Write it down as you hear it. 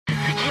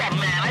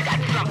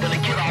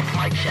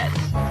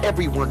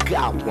Everyone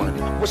got one.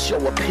 What's your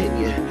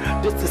opinion?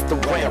 This is the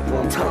rant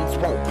room. Tongues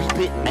won't be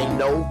bitten. Ain't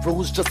no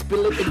rules, just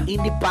spill it, and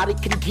anybody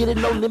can get it.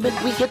 No limit.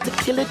 We here to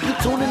kill it. You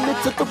tuning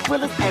into the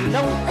thrillers, and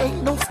no,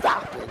 ain't no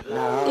stopping.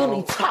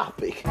 Any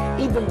topic,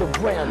 even the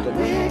random.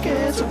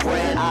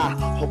 I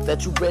hope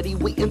that you ready.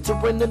 We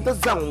entering in the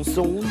zone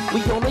soon.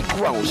 We on a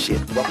grown shit.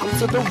 Welcome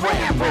to the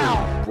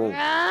rant room.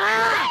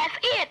 That's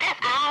it. That's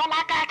all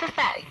I got to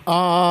say.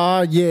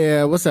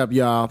 Yeah. What's up,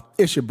 y'all?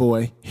 It's your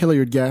boy,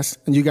 Hilliard Guest,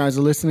 and you guys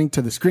are listening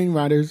to the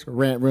Screenwriters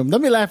Rant Room.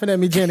 Don't be laughing at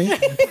me, Jenny. Dang,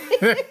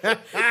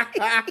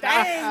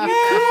 you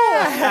cool.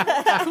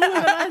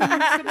 Cooler than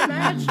I can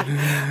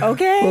imagine.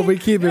 Okay. Well, we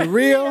keep it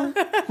real.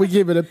 We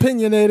keep it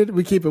opinionated.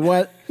 We keep it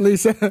what,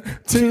 Lisa?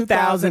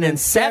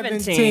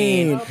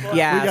 2017. Yes. We We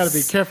got to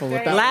be careful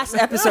with that. Last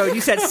episode,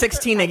 you said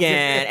 16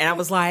 again, and I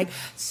was like,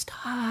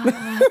 stop.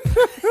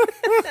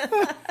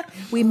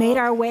 We made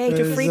our way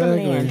to Freedom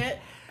Land. Get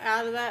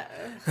out of that.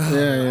 Yeah.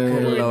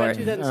 Worried about Lord.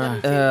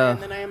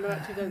 2017 than I am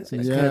about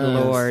 2016. Yes.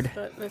 Good Lord.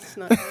 But let's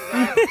not.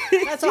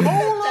 That's a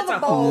whole other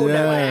bowl.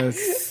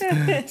 Yes.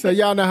 So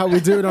y'all know how we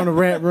do it on the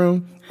Rant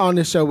Room. On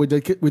this show, we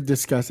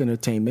discuss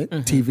entertainment,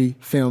 TV,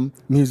 film,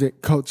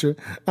 music, culture.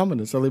 I'm in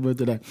a silly mood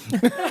today.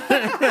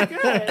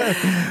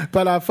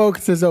 But our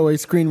focus is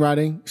always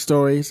screenwriting,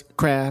 stories,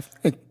 craft,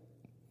 and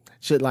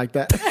shit like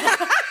that.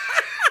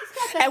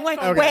 And wait.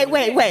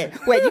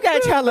 You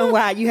got to tell them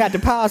why you had to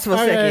pause for a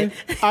second.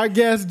 Our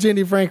guest,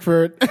 Jenny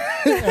Frankfurt,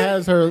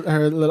 has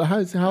her little, how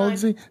old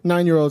is he?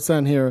 9-year-old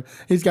son here.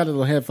 He's got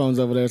little headphones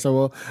over there.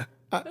 So,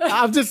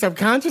 I'm just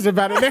subconscious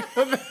about it now.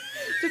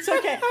 It's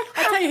okay.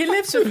 I'll tell you, he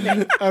lives with me.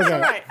 Okay. It's all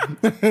right.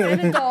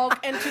 And a dog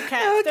and 2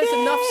 cats. There's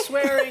enough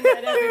swearing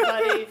at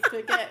everybody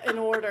to get in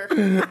order.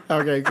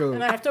 Okay, cool.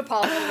 And I have to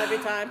apologize every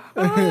time.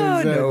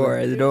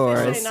 Exactly. Do as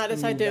I say, not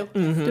as I do.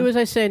 Do as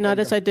I say, not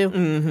as I do.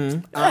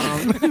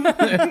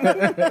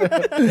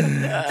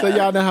 So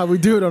y'all know how we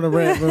do it on the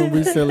Rant Room.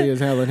 We silly as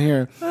hell in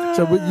here.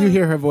 So you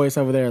hear her voice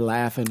over there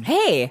laughing.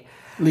 Hey.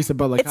 Lisa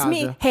Butler. It's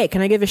me. Hey,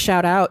 can I give a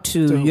shout out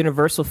to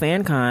Universal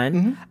Fan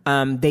Con?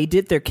 They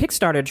did their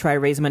Kickstarter to try to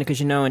raise money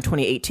because, in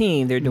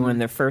 2018, they're doing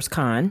their first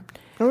con.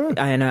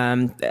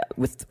 And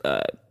with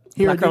Black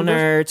Girl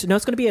Nerds. No,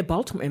 it's going to be in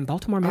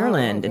Baltimore,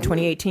 Maryland in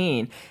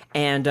 2018.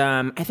 And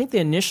I think the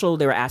initial,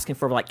 they were asking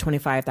for like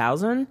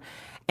 $25,000.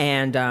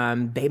 And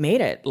they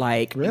made it.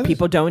 Like, really?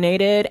 People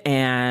donated,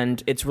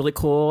 and it's really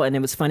cool. And it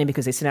was funny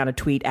because they sent out a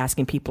tweet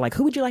asking people, like,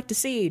 who would you like to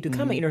see to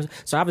come?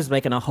 So I was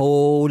making a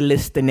whole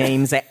list of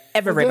names of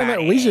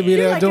everybody. We should be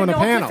there doing a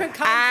panel.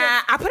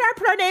 I put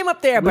our name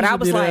up there, but I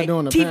was like,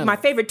 my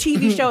favorite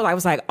TV shows, I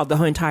was like, the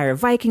whole entire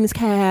Vikings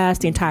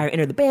cast, the entire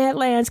Enter the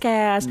Badlands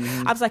cast.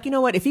 I was like, you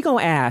know what? If you're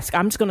going to ask,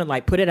 I'm just going to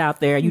like put it out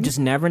there. You just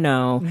never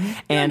know.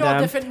 And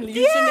different usernames.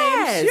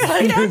 Yes.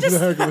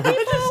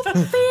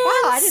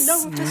 Wow, I didn't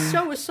know this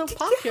show was so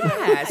popular.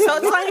 Yeah, so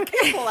it's like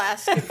people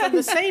asking from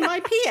the same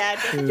IP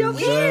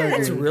address. Weird.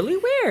 It's really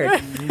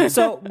weird.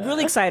 So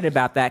really excited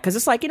about that because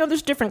it's like,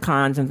 there's different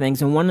cons and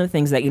things, and one of the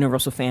things that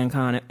Universal Fan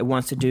Con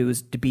wants to do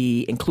is to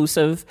be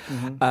inclusive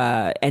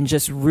and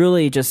just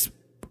really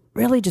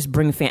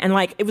bring fan. And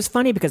like, it was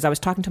funny because I was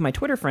talking to my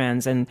Twitter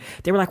friends and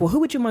they were like, well, who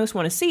would you most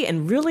want to see?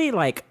 And really,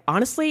 like,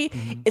 honestly,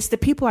 it's the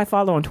people I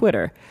follow on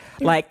Twitter.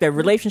 Like the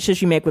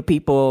relationships you make with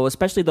people,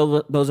 especially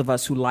those of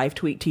us who live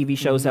tweet TV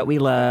shows that we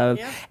love.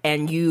 Yeah.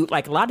 And you,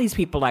 like, a lot of these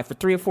people, like for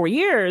 3 or 4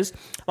 years,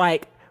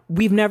 like,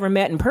 we've never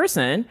met in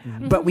person,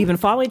 but we've been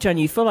following each other.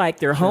 You feel like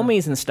they're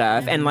homies and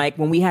stuff. And like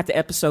when we had the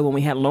episode when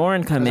we had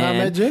Lauren come in, I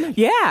met Jenny.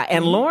 Yeah,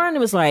 and Lauren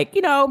was like,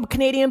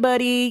 Canadian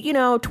buddy,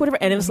 Twitter,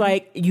 and it was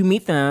like you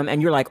meet them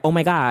and you're like, oh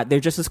my God,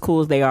 they're just as cool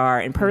as they are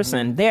in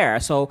person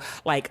there. So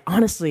like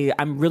honestly,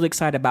 I'm really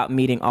excited about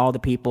meeting all the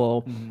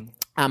people.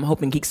 I'm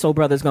hoping Geek Soul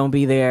Brother's going to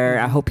be there.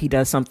 I hope he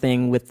does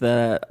something with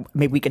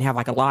maybe we can have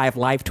like a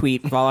live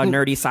tweet with all our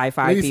nerdy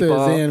sci-fi Lisa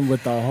people. Is in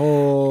with the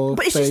whole.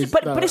 But it's just,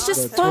 but it's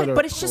just fun. Twitter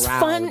But it's just crowd.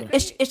 fun.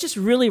 It's just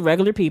really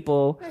regular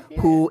people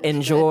who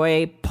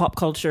enjoy pop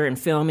culture and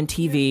film and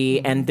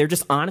TV, and they're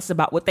just honest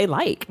about what they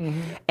like.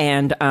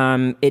 And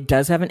it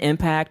does have an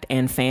impact.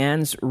 And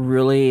fans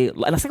really.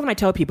 That's like when I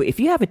tell people, if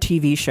you have a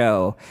TV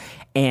show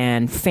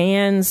and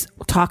fans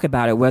talk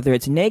about it, whether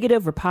it's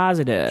negative or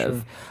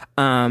positive.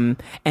 And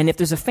if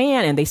there's a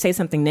fan and they say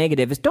something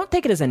negative, don't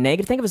take it as a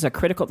negative. Think of it as a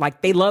critical.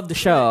 Like they love the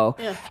show,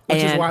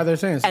 Which is why they're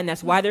saying something. and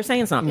that's why they're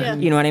saying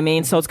something. You know what I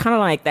mean? So it's kind of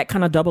like that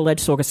kind of double-edged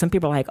sword. Because some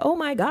people are like, "Oh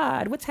my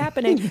God, what's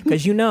happening?"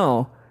 Because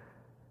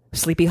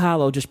Sleepy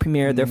Hollow just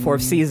premiered their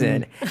 4th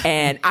season,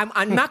 and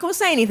I'm not gonna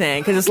say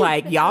anything because it's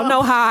like y'all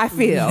know how I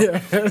feel.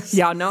 Yes.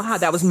 Y'all know how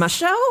that was my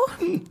show.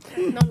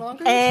 No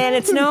longer. And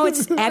it's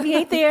Abby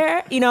ain't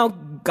there.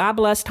 God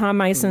bless Tom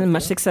Mason.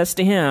 Much success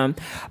to him.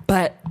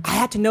 But I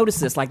had to notice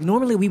this. Like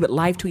normally we would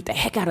live tweet the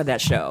heck out of that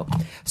show.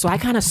 So I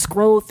kind of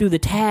scrolled through the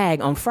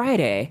tag on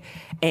Friday,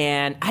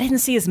 and I didn't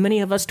see as many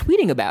of us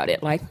tweeting about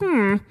it. Like,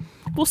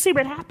 we'll see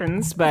what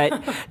happens, but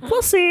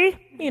we'll see.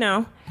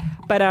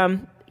 But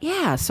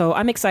yeah, so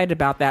I'm excited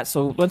about that.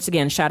 So once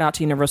again, shout out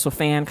to Universal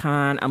Fan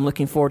Con. I'm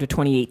looking forward to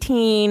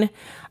 2018.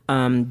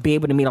 be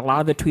able to meet a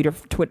lot of the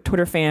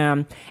Twitter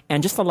fam,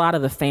 and just a lot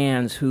of the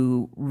fans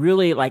who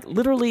really, like,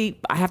 literally,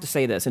 I have to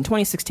say this, in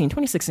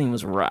 2016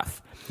 was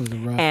rough.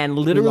 And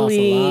literally,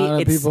 we lost a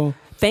lot of people.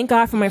 Thank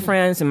God for my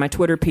friends and my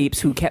Twitter peeps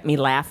who kept me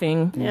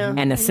laughing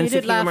and a sense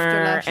of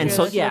humor. And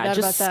so,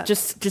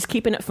 just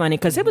keeping it funny,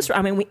 because it was,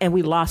 I mean,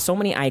 we lost so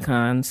many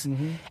icons.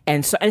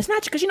 And it's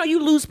not because,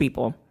 you lose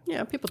people.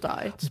 Yeah, people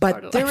die. It's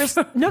But there is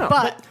no,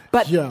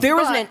 but there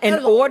was an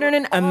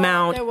inordinate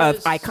amount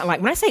of icon.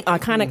 Like when I say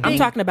iconic, I'm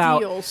talking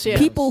about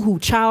people who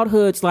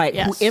childhoods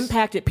who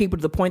impacted people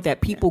to the point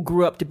that people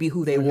grew up to be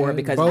who they were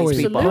because of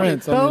these people.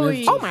 Prince,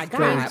 Bowie. Oh my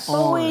God,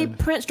 Bowie,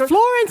 Prince,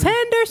 Florence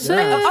Henderson.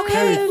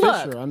 Okay,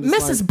 look, Fisher. I'm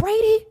just Mrs.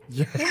 Brady.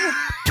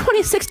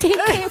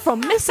 2016 came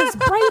from Mrs.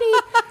 Brady.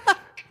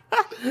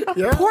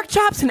 Pork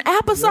chops and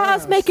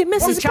applesauce making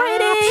Mrs.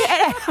 Brady.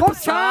 Pork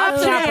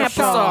chops and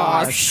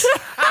applesauce.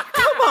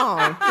 Come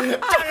on. Why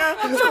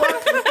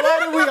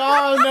do we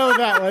all know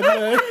that one?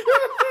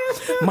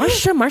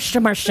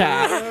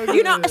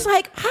 Marsha. It's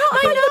like, how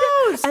I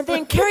know this? And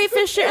then Carrie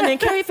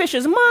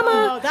Fisher's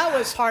mama. Oh, that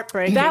was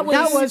heartbreaking. That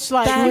was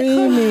like,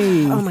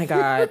 Dreamy. oh my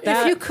God.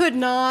 if you could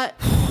not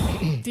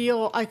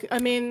deal, I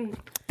mean...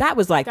 That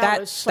was like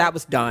That that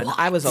was was done.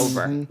 I was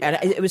over. And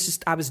it was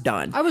just, I was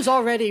done. I was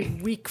already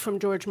weak from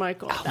George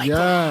Michael.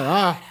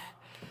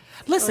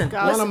 Listen,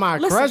 one of my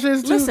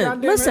crushes, too.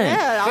 Listen.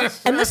 Yeah,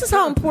 And this is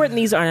how important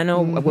these are. And I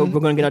know we're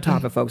going to get on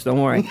topic, folks.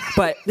 Don't worry.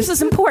 But this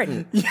is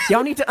important.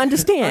 Y'all need to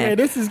understand. Okay,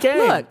 this is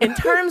game. Look, in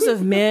terms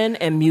of men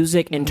and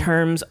music, in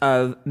terms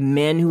of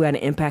men who had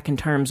an impact in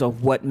terms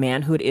of what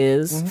manhood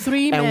is,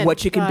 Three and men,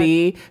 what you can God.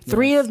 be,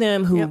 three of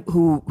them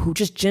who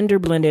just gender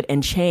blended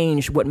and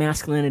changed what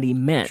masculinity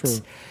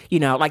meant.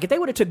 Like if they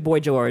would have took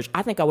Boy George,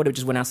 I think I would have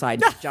just went outside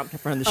and just jumped in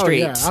front of the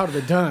streets. I would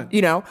have been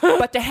done.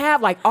 But to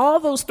have like all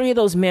those three of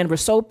those men were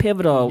so pivotal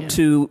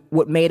to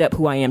what made up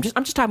who I am.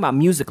 I'm just talking about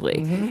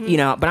musically,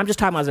 but I'm just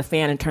talking about as a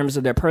fan in terms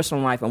of their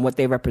personal life and what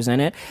they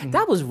represented.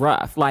 That was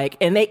rough. Like,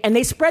 and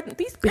they spread,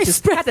 these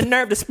bitches had the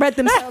nerve to spread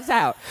themselves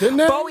out. Didn't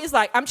they? Bowie's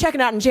like, I'm checking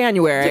out in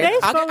January.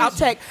 I'll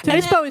check.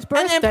 Today's Bowie's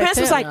birthday. And then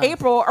Prince was like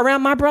April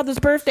around my brother's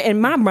birthday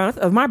and my month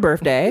of my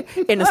birthday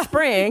in the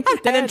spring.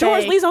 And then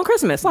George Lee's on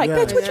Christmas. Like,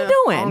 bitch, what you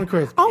doing? On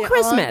Christmas. On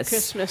Christmas.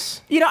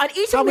 Christmas. And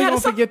each of them had a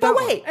song. But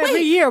wait.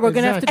 Every year we're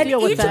going to have to And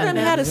deal with each that. of them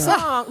had a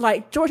song.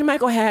 Like George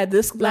Michael had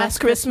this Last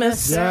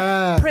Christmas.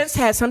 Yeah. Prince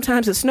had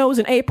Sometimes It Snows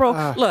in April.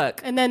 Look.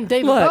 And then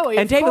David Bowie.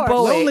 And David of course.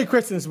 Bowie. Lonely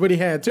Christmas, what he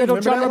had, too. Little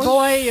Remember Drummer that one?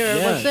 Boy,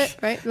 or what's it?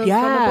 Right? Little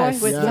Drummer Boy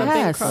with Bing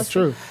Yes. Crosby. That's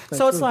true.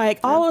 So it's like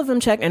all of them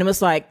checked, and it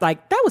was like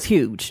that was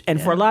huge.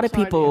 And for a lot of it's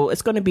hard, people,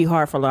 it's going to be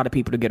hard for a lot of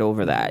people to get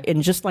over that.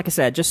 And just like I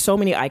said, just so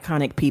many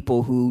iconic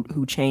people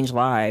who changed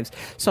lives.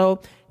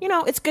 So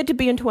it's good to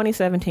be in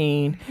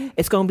 2017.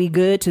 It's going to be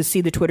good to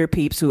see the Twitter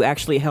peeps who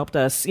actually helped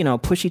us,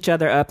 push each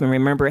other up and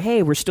remember,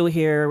 hey, we're still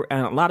here.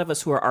 A lot of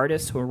us who are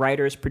artists, who are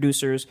writers,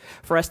 producers,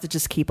 for us to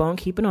just keep on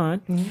keeping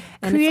on. And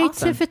it's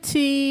awesome.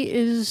 Creativity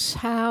is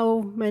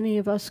how many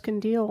of us can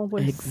deal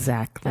with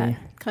Exactly.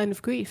 that kind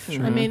of grief.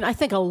 I mean, I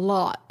think a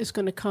lot is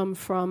going to come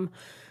from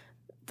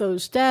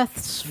those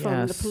deaths,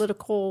 from the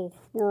political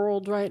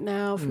world right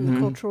now, from the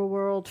cultural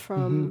world,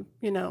 from,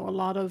 a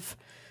lot of,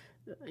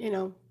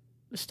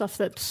 stuff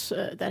that's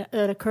that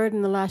occurred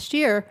in the last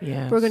year.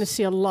 We're going to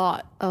see a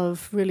lot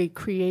of really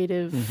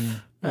creative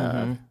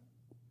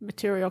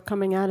material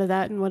coming out of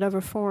that in whatever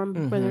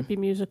form, whether it be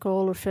musical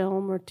or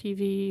film or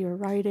TV or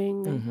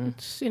writing.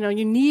 It's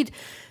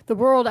the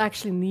world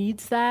actually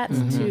needs that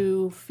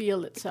to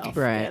feel itself.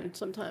 Right. And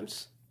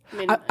sometimes.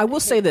 I will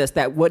say this,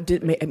 that what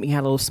did make me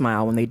have a little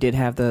smile when they did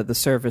have the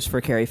service for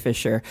Carrie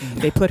Fisher.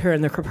 They put her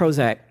in the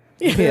Prozac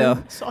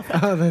pill.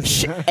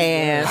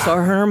 And so her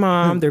and her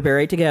mom, they're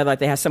buried together. Like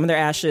they have some of their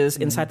ashes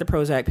inside the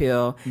Prozac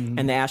pill,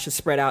 and the ashes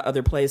spread out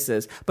other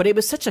places. But it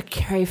was such a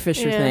Carrie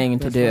Fisher thing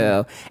to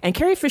do. And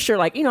Carrie Fisher,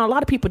 like, a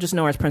lot of people just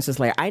know her as Princess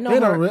Leia. I know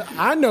her.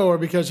 I know her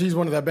because she's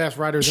one of the best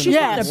writers in She's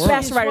the one of the world.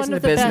 best writers in the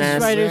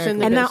business.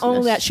 And not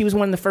only that, she was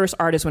one of the first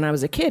artists when I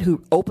was a kid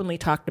who openly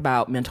talked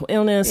about mental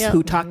illness,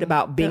 who talked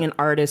about being an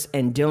artist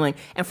and dealing.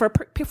 And for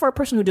a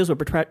person who deals with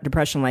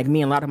depression like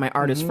me and a lot of my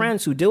artist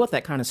friends who deal with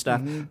that kind of stuff,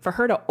 for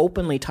her to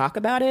openly talk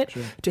about it,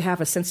 to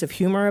have a sense of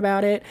humor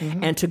about it,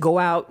 and to go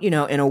out, in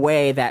a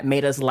way that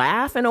made us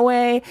laugh in a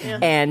way,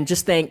 and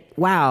just think,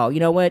 wow, you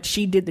know what?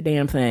 She did the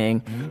damn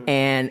thing.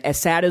 And as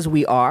sad as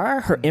we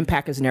are, her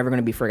impact is never going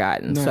to be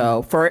forgotten. No.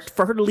 So for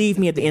her to leave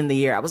me at the end of the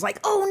year, I was like,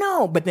 oh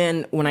no. But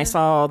then when I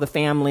saw the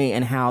family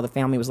and how the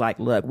family was like,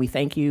 look, we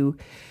thank you.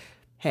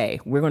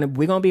 Hey, we're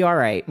gonna be all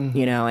right, and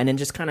then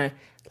just kind of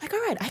like, all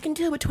right, I can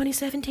deal with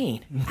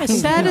 2017. As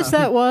sad as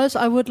that was,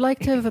 I would like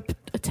to have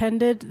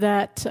attended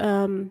that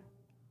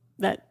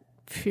that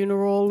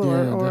funeral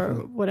or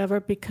whatever,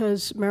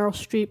 because Meryl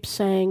Streep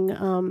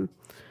sang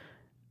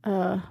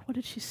what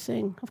did she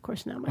sing? Of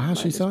course, now my mind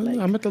she is sung? blank.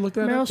 I meant to look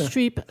that Meryl up there.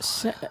 Streep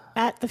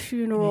at the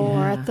funeral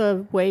or at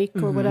the wake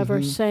or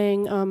whatever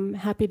sang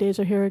 "Happy Days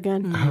Are Here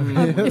Again."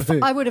 If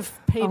I would have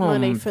paid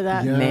money for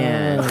that. Yeah.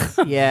 Man,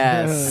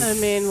 yes. I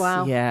mean,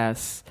 wow.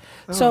 Yes.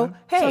 So,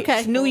 hey, okay.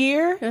 it's New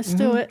Year. Let's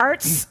do it.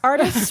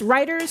 Artists,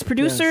 writers,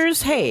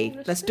 producers. Hey,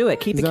 let's do it.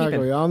 Keep it Exactly.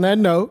 keeping. On that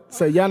note,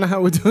 so y'all know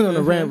how we're doing on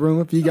the rant room.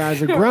 If you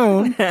guys are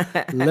grown,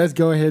 let's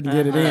go ahead and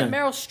get it in.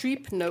 Meryl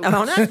Streep note.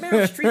 Oh, not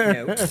Meryl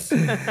Streep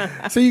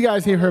notes. So you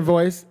guys hear her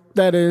voice.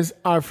 That is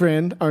our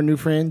friend, our new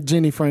friend,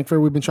 Jenny Frankfurt.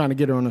 We've been trying to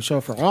get her on the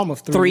show for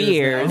almost 3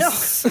 years. now.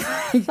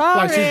 Sorry.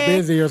 Like she's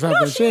busy or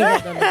something. She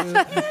ain't got nothing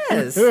to do.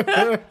 Yes.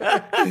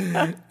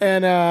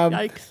 And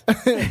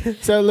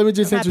Yikes. so let me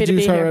just happy to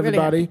introduce be her, here. Really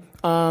everybody.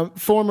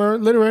 Former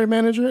literary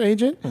manager,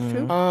 agent.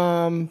 True.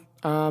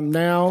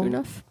 Now,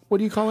 enough.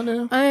 what are you calling it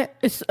now? I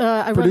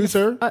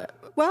Producer?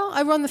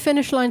 I run the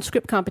Finish Line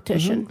Script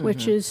Competition,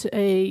 which is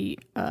we're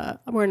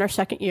in our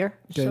second year,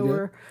 so good.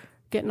 we're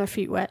getting our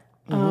feet wet.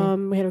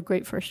 We had a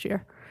great first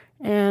year.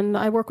 And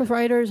I work with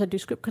writers, I do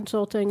script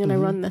consulting, and I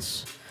run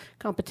this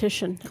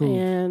competition. Cool.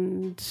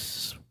 And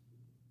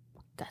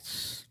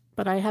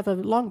but I have a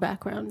long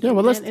background. Yeah,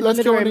 well, let's in go into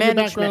literary your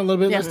management. background a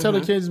little bit. Yeah. Let's tell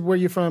the kids where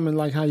you're from and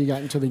like how you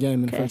got into the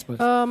game in the first place.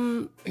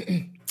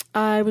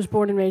 I was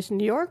born and raised in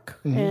New York,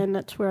 and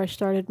that's where I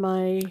started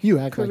my You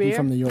act career. like you're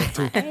from New York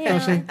too.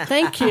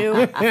 Thank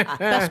you.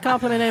 Best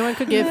compliment anyone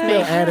could give me.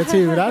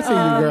 Attitude. I see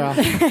you, girl.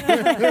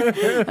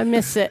 I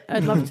miss it.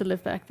 I'd love to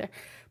live back there.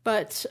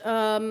 But,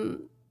 I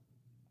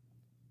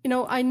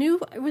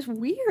knew it was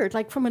weird.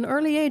 Like from an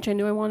early age, I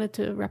knew I wanted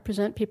to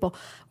represent people.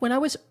 When I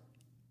was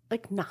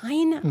like 9,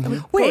 I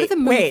would go to the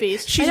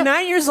movies. She's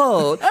 9 years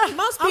old.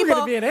 Most I'm people,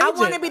 gonna be an I agent.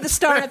 want to be the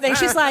star of things.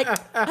 She's like,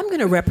 I'm going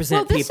to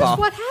represent Well, this people. is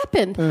what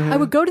happened. I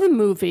would go to the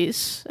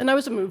movies, and I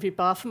was a movie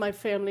buff. My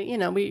family,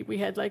 we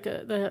had like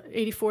the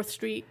 84th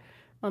Street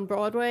on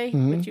Broadway,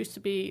 which used to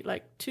be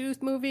like 2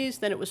 movies.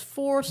 Then it was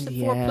 4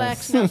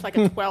 plex. Now it's like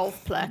a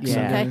 12 plex.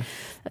 Yeah. Okay,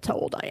 that's how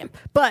old I am.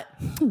 But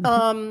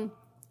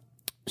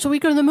so we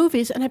go to the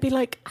movies, and I'd be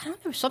like, I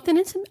don't know, something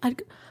in some. I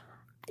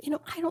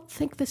don't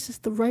think this is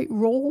the right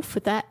role for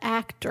that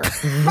actor.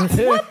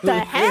 What the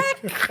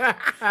heck?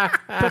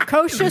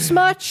 Precocious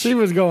much? She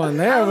was going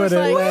there with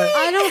Like, it.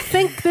 I don't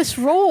think this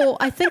role,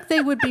 I think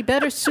they would be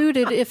better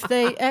suited if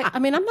they,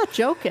 I'm not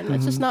joking.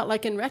 It's just not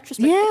like in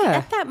retrospect. Yeah.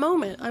 At that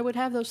moment, I would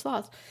have those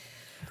thoughts,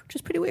 which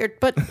is pretty weird.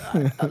 But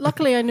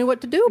luckily, I knew what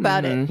to do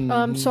about it.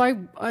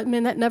 So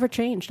that never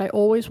changed. I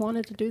always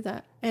wanted to do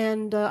that.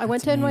 And I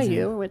went to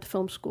NYU. I went to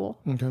film school.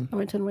 Okay. I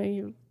went to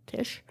NYU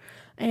Tisch.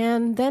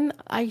 And then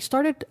I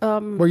started.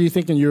 Were you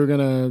thinking you were going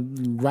to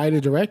write or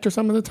direct or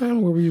something at the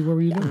time? What were you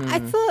doing?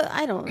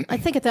 I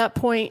think at that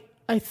point,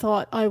 I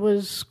thought I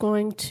was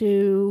going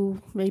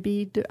to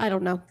maybe,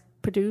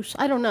 produce.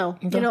 I don't know.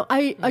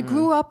 Okay. I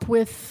grew up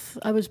with,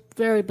 I was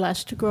very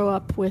blessed to grow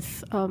up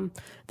with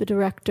the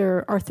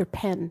director Arthur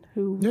Penn,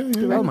 who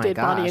directed Oh my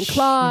Bonnie and gosh.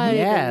 Clyde.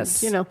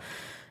 Yes. And,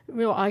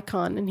 real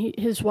icon. And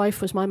his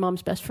wife was my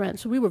mom's best friend.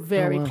 So we were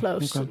very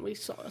close, Okay. and we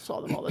saw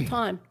them all the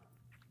time.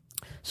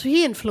 So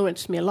he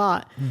influenced me a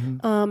lot,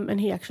 and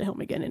he actually helped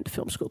me get into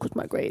film school because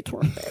my grades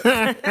weren't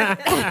there.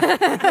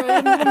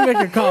 I'll make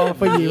a call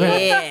for you.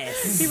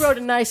 Yes. He wrote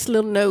a nice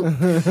little note.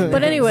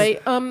 But anyway,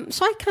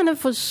 so I kind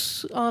of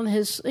was on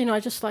his, I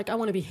just like, I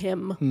want to be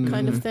him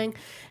kind of thing.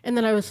 And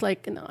then I was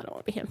like, no, I don't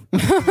want to be him.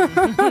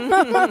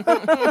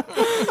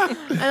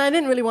 And I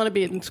didn't really want to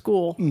be in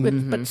school,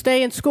 but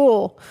stay in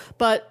school.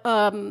 But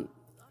so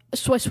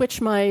I switched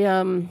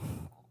my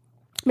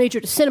major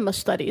to cinema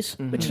studies,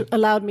 which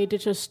allowed me to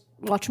just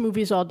watch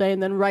movies all day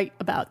and then write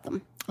about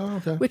them. Oh,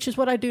 okay. Which is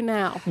what I do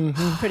now,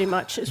 pretty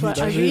much. Is what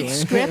I read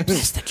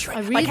scripts. I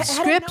read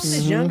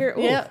scripts. Younger.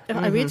 Ooh. Yeah,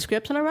 I read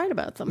scripts and I write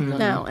about them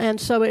now. And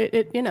so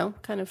it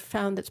kind of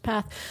found its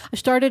path. I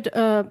started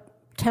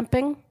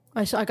temping.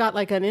 I got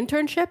like an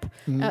internship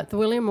at the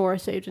William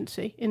Morris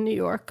Agency in New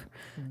York,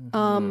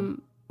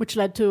 which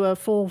led to a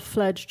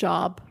full-fledged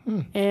job.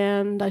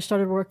 And I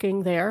started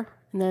working there.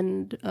 And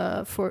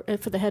then for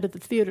the head of the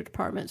theater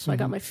department, so I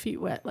got my feet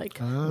wet, with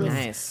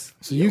Nice.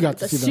 So you got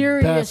to the see the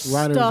serious best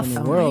writers stuff. in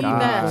the world. The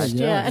best,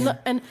 Yes. yeah.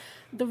 And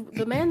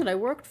the man that I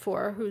worked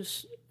for, who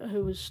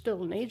was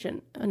still an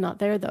agent, not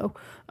there though,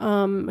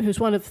 who's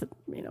one of the,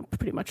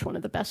 pretty much one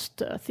of the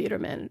best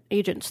theater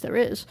agents there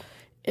is,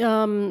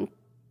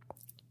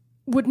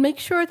 would make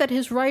sure that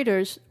his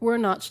writers were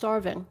not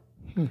starving.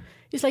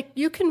 He's like,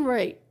 you can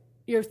write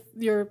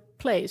your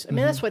plays. I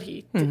mean, that's what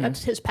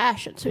that's his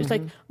passion. So he's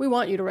like, we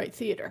want you to write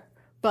theater,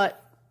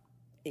 but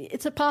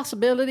it's a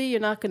possibility you're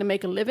not going to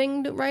make a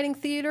living writing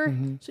theater.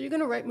 So you're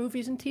going to write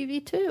movies and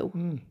TV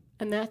too.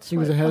 And that's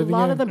was what ahead a of the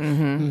lot game. of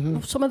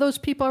them. Some of those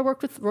people I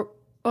worked with,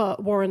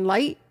 Warren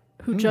Light,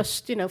 who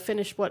just,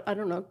 finished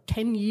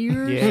 10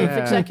 years of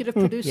executive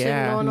producing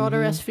Law and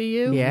Order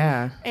SVU.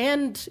 Yeah.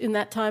 And in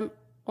that time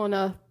won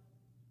a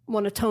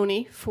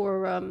Tony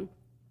for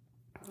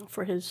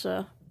his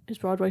his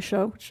Broadway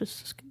show, which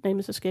his name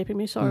is escaping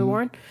me. Sorry,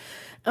 Warren.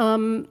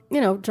 John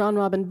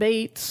Robin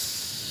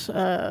Bates,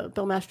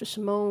 Bill Master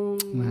Simone,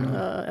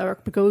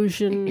 Eric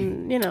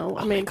Bogosian,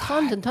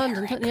 tons and tons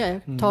and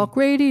tons. Talk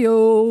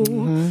radio.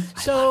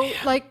 So,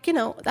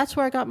 that's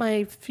where I got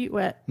my feet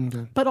wet.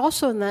 Okay. But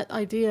also in that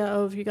idea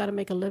of you got to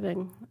make a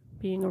living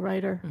being a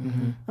writer.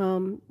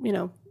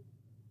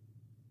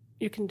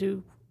 You can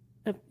do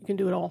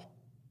it all.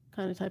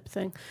 Kind of type of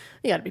thing.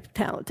 You got to be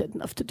talented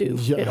enough to do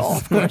it all.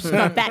 Of course, it's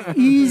not that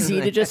easy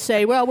to just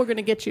say, "Well, we're going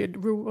to get you,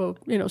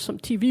 some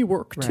TV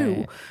work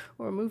too,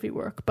 or movie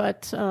work."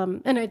 But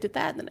and I did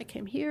that, and then I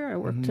came here. I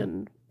worked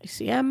in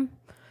ACM,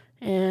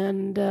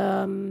 and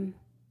then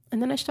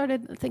I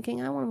started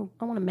thinking, I want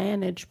to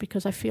manage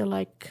because I feel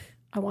like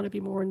I want to be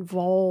more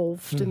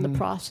involved in the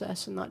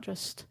process and not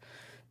just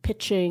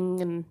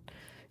pitching and.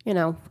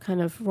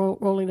 Kind of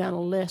rolling down a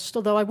list.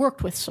 Although I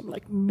worked with some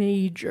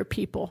major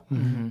people,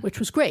 which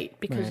was great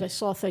because I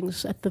saw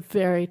things at the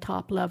very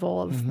top level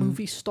of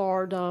movie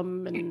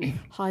stardom and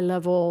high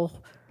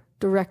level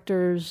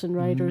directors and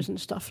writers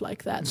and stuff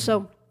like that.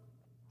 So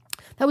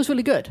that was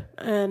really good.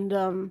 And,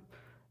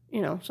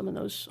 some of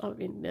those,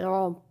 they're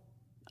all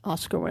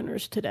Oscar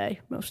winners today,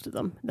 most of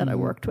them that I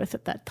worked with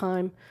at that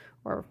time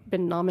or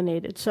been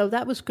nominated. So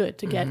that was good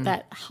to get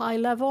that high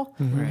level.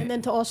 And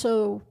then to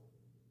also...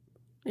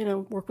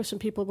 work with some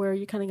people where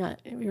you kind of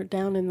you're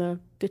down in the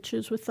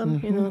ditches with them,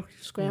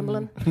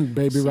 scrambling.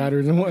 Baby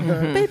writers and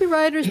whatnot. Baby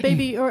writers,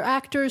 or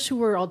actors who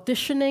were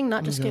auditioning,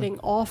 not just getting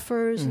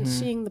offers and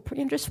seeing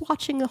and just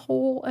watching the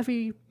whole,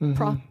 every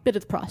bit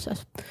of the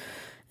process.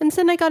 And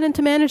then I got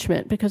into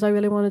management because I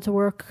really wanted to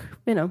work,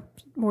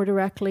 more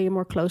directly,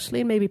 more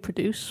closely, and maybe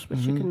produce, which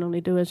you can only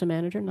do as a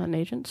manager, not an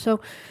agent.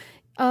 So,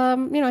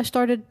 I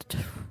started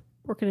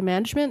working in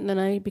management, and then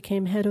I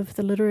became head of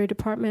the literary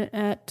department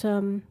at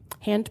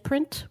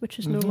Handprint, which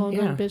is no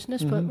longer in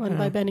business, but run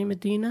by Benny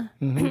Medina,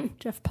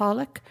 Jeff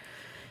Pollack.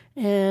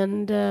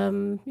 And,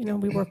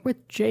 we work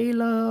with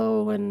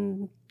J-Lo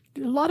and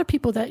a lot of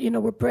people that, were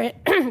were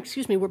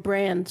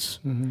brands.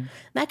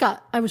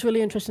 I was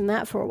really interested in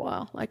that for a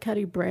while. Like, how do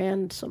you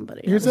brand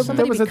somebody? There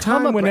was a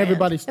time when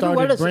everybody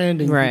started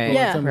branding. Right.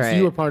 Yeah. So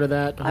you were part of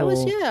that. I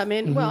was, well, I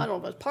don't know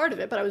if I was part of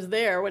it, but I was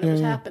there when it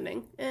was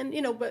happening. And,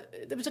 but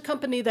there was a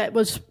company that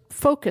was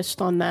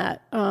focused on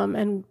that.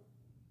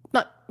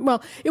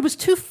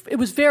 It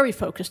was very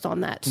focused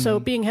on that. So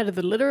being head of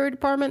the literary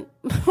department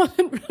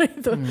wasn't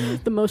really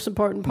the most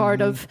important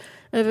part of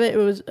it. It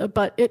was,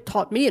 but it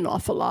taught me an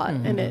awful lot,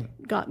 and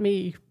it got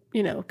me,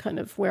 kind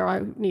of where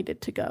I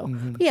needed to go.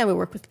 But we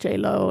worked with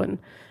J-Lo and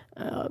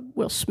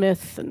Will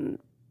Smith and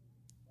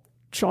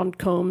Sean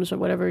Combs or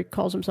whatever he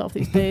calls himself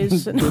these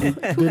days.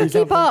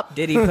 Keep up.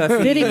 Diddy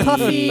Puffy. Diddy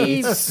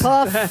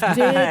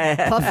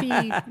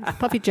Puffy.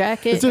 Puffy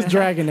jacket. It's just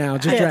dragging now.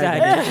 Just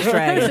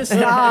dragging. Just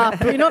stop.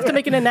 You don't have to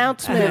make an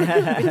announcement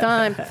every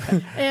time.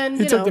 And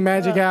you took the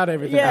magic out of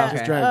everything. Yeah.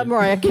 Just dragging.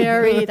 Mariah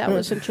Carey. That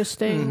was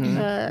interesting.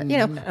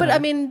 But I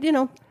mean,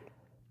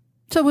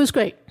 so it was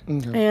great.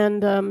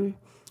 And then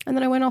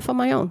I went off on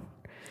my own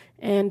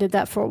and did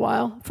that for a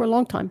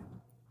long time.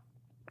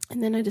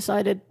 And then I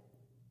decided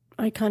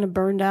I kind of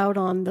burned out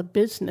on the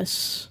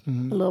business a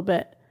little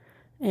bit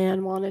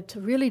and wanted to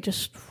really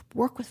just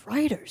work with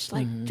writers, but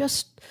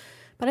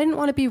I didn't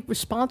want to be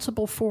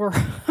responsible for,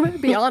 I'm going to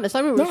be honest,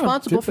 I was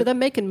responsible for them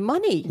making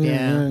money,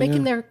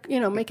 making their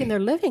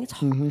living. It's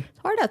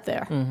hard out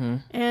there.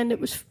 And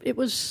it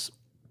was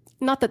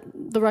not that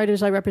the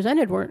writers I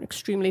represented weren't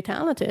extremely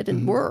talented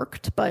and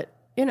worked, but,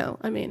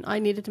 I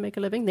needed to make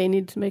a living, they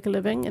needed to make a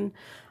living. And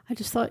I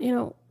just thought,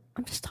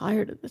 I'm just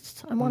tired of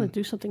this. I want to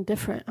do something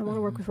different. I want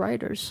to work with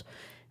writers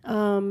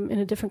in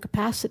a different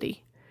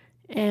capacity.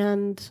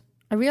 And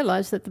I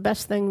realized that the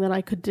best thing that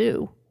I could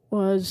do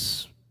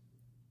was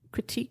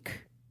critique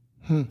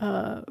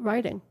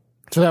writing.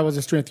 So that was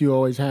a strength you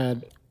always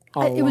had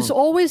all along. It was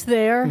always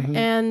there,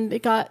 and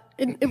it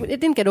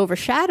didn't get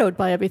overshadowed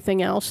by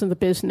everything else in the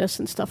business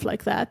and stuff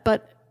like that.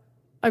 But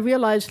I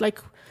realized,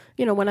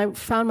 when I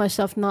found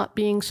myself not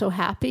being so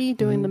happy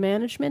doing the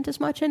management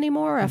as much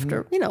anymore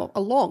after,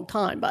 a long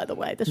time, by the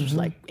way, this was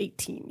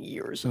 18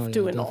 years of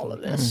doing all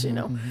of this,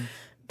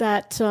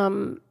 that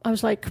I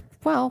was like,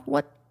 well,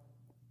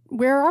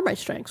 where are my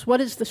strengths?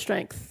 What is the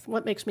strength?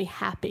 What makes me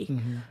happy?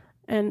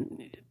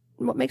 And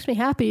what makes me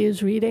happy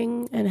is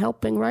reading and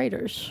helping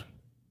writers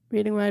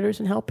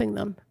and helping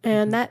them.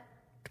 And that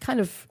kind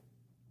of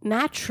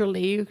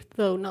naturally,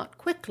 though not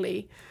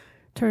quickly,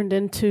 turned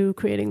into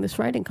creating this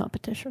writing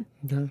competition.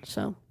 Okay.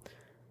 So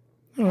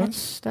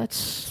that's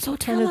so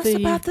tell us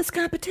about this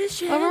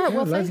competition. All right,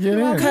 well, let's thank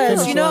you.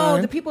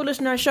 Because the people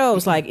listening to our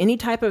shows, like any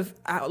type of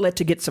outlet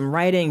to get some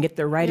writing, get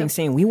their writing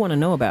scene, we want to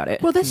know about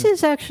it. Well, this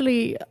is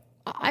actually,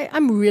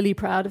 I'm really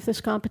proud of this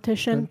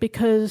competition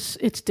because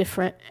it's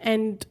different.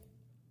 And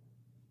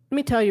let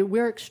me tell you,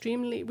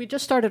 we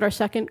just started our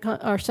second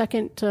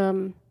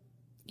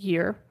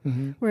year.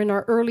 We're in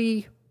our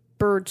early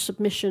bird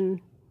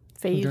submission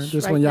phase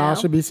this right one y'all now.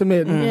 should be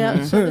submitting.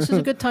 Yeah, so this is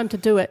a good time to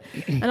do it.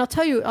 And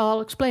I'll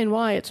explain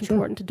why it's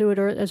important to do it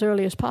as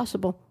early as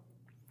possible.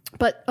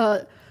 But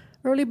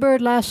early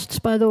bird lasts,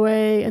 by the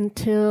way,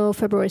 until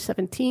February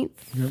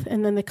 17th,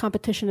 and then the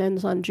competition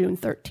ends on June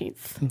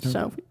 13th. Okay.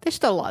 So there's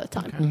still a lot of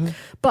time. Okay.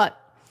 But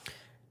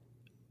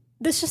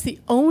this is the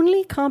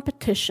only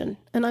competition,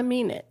 and I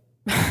mean it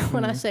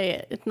when I say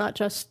it. It's not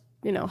just,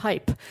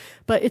 hype,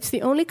 but it's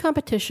the only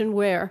competition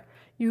where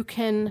you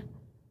can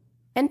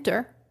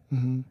enter,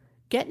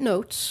 get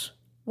notes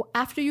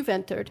after you've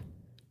entered,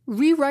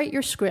 rewrite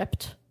your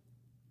script,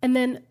 and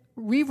then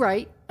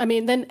resubmit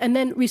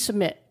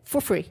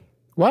for free.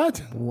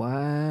 What?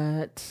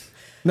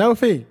 No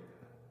fee.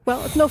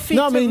 Well, no fee.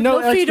 No, I mean no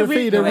extra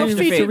fee to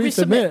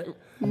resubmit.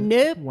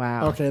 Nope.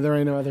 Wow. Okay, there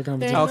ain't no other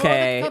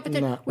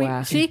competition. No.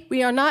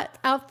 We are not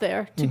out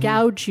there to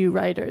gouge you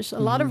writers. A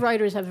lot of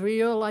writers have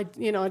real,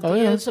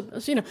 ideas.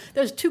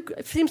 There's two.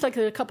 It seems like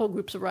there's a couple of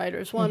groups of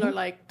writers. One are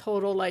like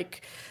total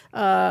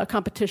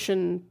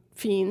competition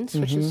fiends,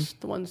 which is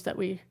the ones that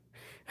we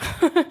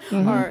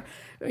are.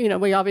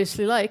 We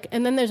obviously like.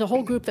 And then there's a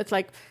whole group that's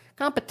like,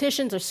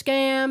 competitions are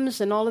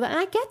scams and all of that. And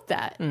I get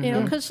that,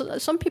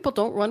 because some people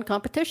don't run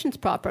competitions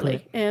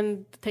properly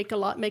and take a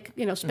lot,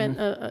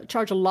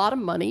 charge a lot of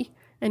money,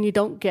 and you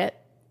don't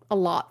get a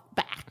lot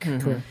back.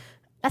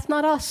 That's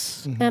not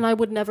us, and I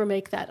would never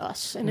make that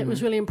us. And it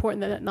was really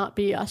important that it not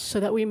be us, so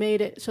that we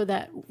made it so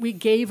that we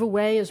gave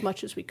away as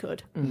much as we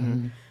could.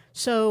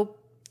 So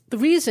the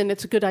reason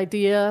it's a good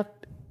idea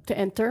to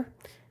enter.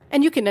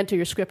 And you can enter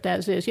your script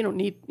as is. You don't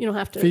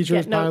have to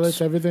features, get notes.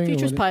 Pilots, everything.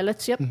 Features,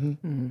 pilots. Yep.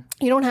 You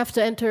don't have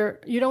to enter.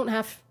 You don't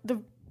have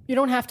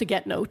to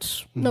get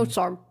notes. Notes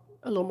are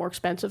a little more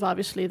expensive,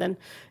 obviously, than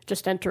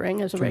just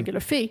entering as a regular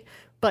fee.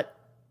 But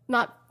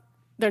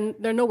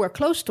they're nowhere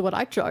close to what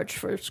I charge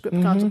for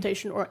script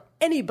consultation, or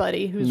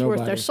anybody who's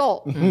worth their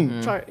salt.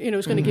 Who's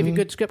going to give you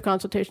good script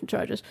consultation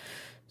charges.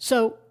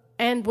 So,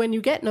 and when you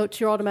get notes,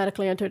 you're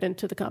automatically entered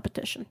into the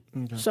competition.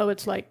 Okay. So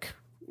it's like,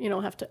 you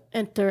don't have to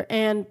enter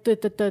and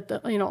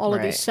all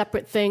of these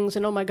separate things,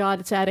 and oh my God,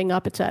 it's adding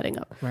up.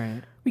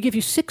 Right. We give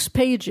you 6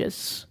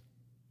 pages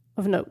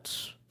of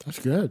notes. That's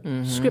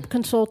good. Script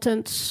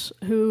consultants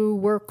who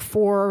work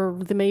for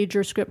the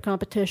major script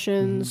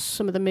competitions,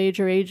 some of the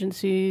major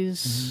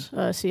agencies,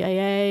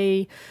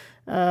 CIA,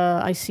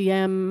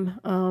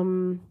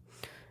 ICM,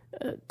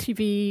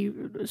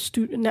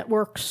 TV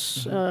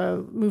networks,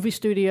 movie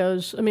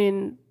studios. I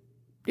mean,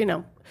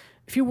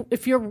 If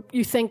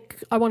you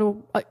think I want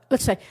to,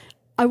 let's say,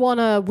 I want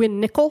to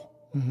win Nickel,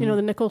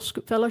 the Nickel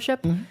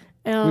Fellowship. We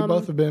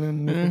both have been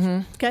in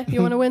Nickel. Okay,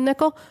 you want to win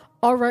Nickel?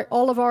 All right,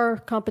 all of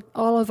our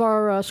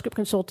script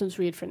consultants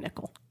read for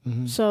Nickel.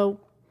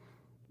 So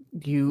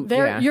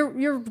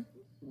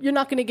you're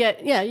not going to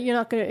get you're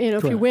not going to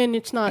if you win,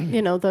 it's not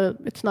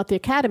it's not the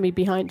Academy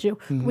behind you.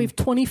 We have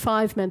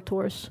 25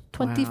 mentors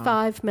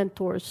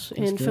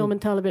in film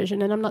and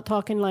television, and I'm not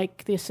talking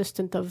like the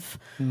assistant of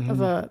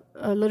a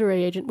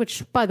literary agent,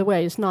 which by the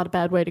way is not a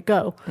bad way to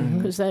go,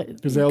 because you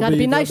got to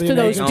be nice to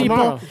those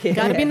people.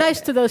 Got to be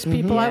nice to those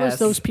people. I was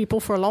those people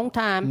for a long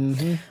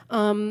time.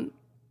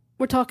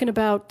 We're talking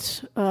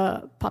about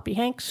Poppy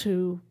Hanks,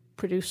 who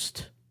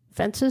produced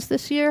Fences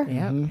this year.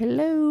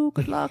 Hello,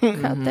 good luck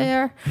out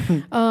there.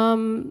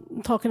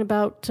 Talking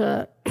about,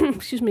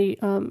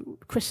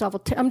 Chris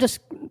Salvatierra. I'm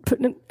just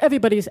putting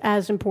everybody's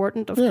as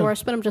important, of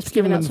course, but I'm just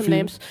giving out some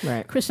names.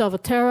 Right. Chris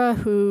Salvatierra,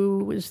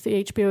 who was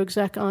the HBO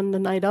exec on The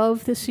Night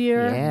Of this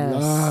year. Yes.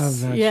 Love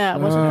that show.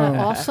 Wasn't that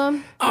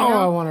awesome?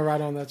 I want to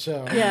write on that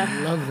show. Yeah.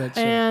 Love that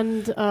show.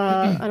 And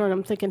I don't know,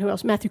 I'm thinking who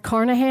else? Matthew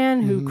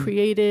Carnahan, who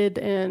created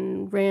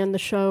and ran the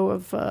show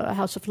of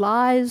House of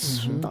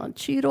Lies, Don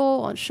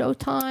Cheadle on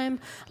Showtime. I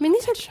mean,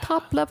 these are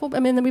top level. I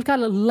mean, then we've got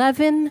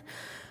 11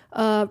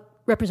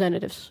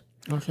 representatives.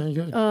 Okay,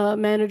 good.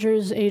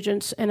 Managers,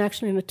 agents, and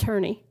actually an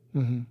attorney,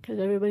 because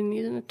everybody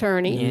needs an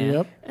attorney.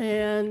 Yep.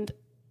 And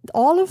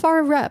all of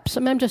our reps, I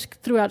mean, I just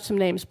threw out some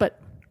names,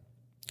 but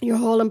you're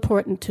all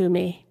important to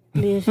me.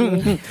 Jenny,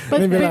 why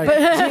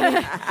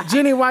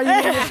you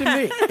mention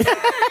me?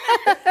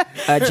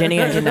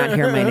 Jenny, I did not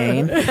hear my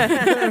name.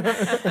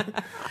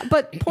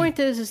 But point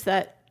is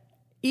that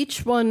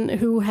each one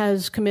who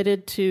has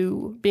committed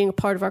to being a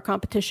part of our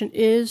competition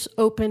is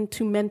open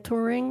to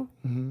mentoring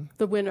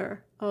the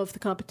winner of the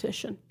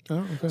competition.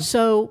 Oh, okay.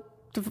 So,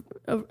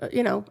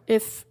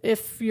 if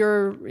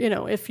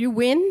you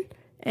win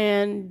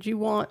and you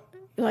want,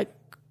 like,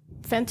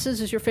 Fences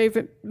is your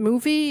favorite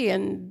movie,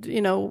 and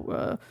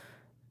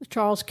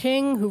Charles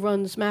King, who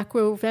runs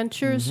Macro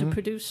Ventures, who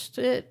produced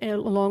it,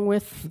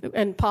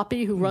 and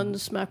Poppy, who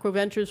runs Macro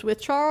Ventures with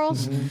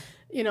Charles,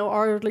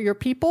 are your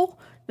people,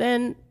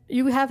 then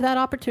you have that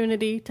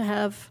opportunity to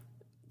have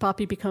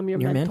Poppy become your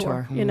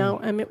mentor.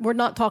 I mean, we're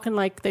not talking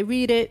like they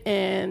read it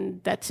and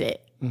that's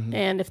it.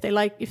 And if they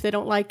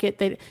don't like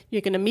it,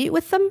 you're going to meet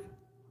with them,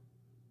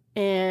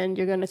 and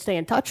you're going to stay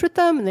in touch with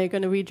them, and they're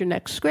going to read your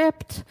next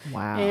script.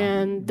 Wow!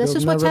 And this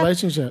is what's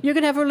happening. You're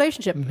going to have a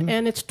relationship,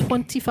 and it's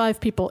 25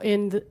 people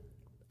in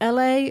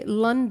L.A.,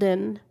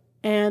 London,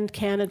 and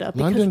Canada.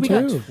 London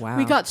too. Wow!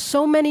 We got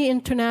so many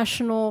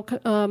international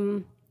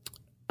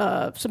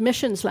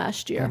submissions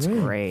last year. That's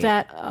great.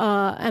 That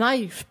and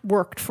I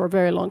worked for a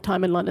very long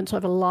time in London, so I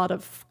have a lot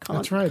of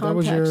That's right. contacts That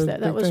was your there.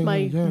 That big was thing. my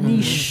Yeah.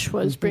 niche,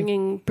 was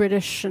bringing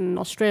British and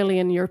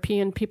Australian,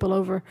 European people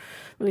over,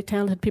 really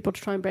talented people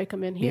to try and break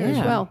them in here as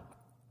Yeah. well.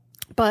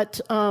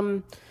 But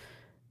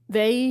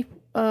they,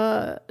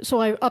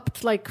 so I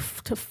upped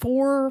to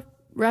 4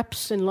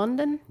 reps in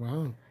London.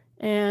 Wow.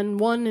 And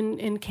one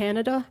in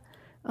Canada,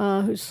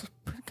 who's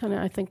kind of,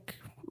 I think,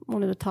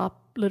 one of the top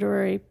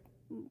literary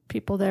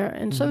people there.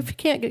 And so if you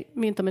can't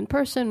meet them in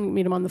person,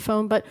 meet them on the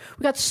phone. But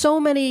we got so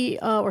many,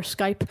 or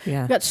Skype,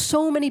 Yeah. we got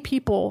so many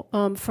people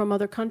from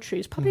other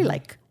countries, probably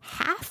like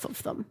half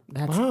of them.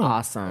 That's Wow.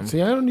 awesome.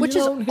 See, Which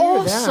is don't hear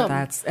awesome.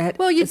 That.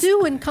 Well, you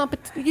do in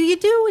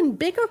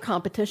bigger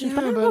competitions,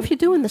 but I don't know if you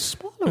do in the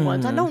smaller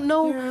ones. I don't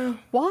know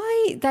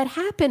why that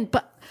happened,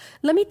 but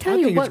let me tell I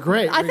you think what. it's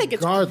great, I think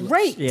it's regardless.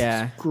 great.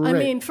 Yeah. I Great.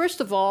 mean, first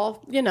of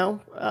all,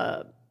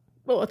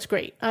 well, it's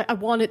great. I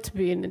want it to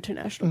be an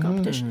international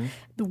competition.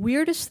 The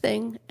weirdest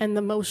thing and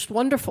the most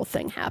wonderful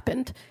thing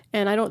happened,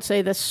 and I don't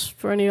say this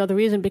for any other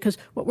reason, because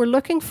what we're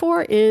looking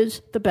for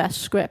is the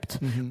best script.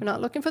 We're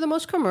not looking for the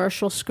most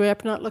commercial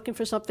script, not looking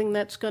for something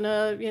that's going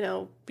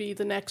to, be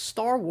the next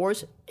Star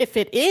Wars. If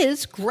it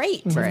is,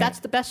 great. If that's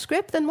the best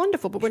script, then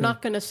wonderful. But we're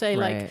not going to say,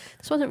 Right.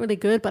 this wasn't really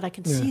good, but I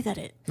can see that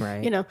it,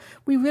 Right.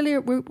 we really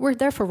are, we're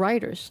there for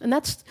writers. And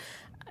that's,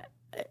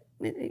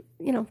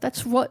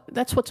 that's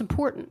what's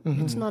important.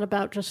 It's not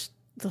about just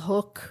the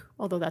hook,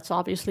 although that's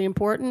obviously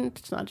important.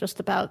 It's not just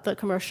about the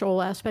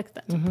commercial aspect.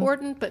 That's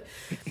important. But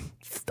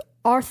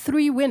our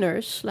 3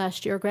 winners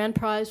last year, grand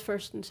prize,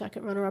 first and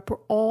second runner-up, were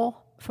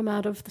all from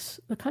out of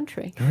the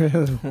country.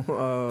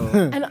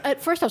 And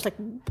at first I was like,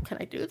 can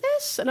I do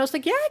this? And I was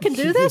like, yeah, I can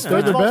do this.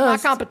 First of all, it's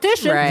not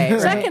competition. Right.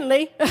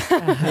 Secondly, They're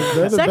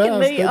the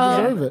secondly, best.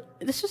 They deserve it.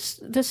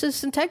 this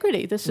is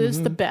integrity. This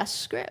is the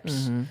best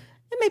scripts.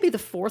 And maybe the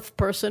 4th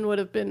person would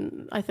have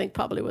been, I think,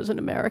 probably was an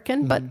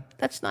American, but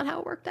that's not how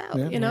it worked out,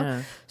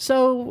 Yeah.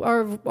 So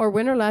our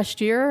winner last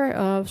year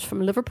was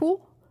from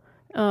Liverpool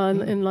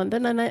in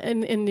London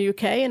and in the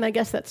UK, and I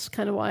guess that's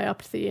kind of why I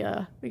upped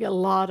the. We got a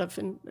lot of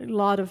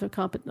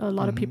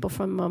people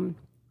from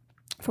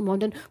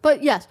London,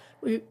 but yes,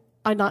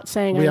 I'm not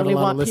saying We I have a only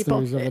lot of want people.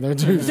 listeners over there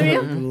too. Do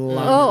you? A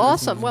lot Oh, of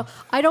awesome. Well,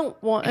 I don't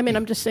want. I mean,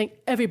 I'm just saying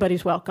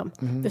everybody's welcome.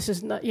 This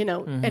is not,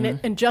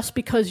 and just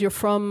because you're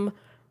from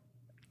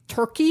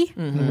Turkey,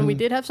 and we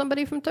did have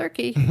somebody from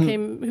Turkey who was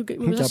a Got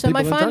people in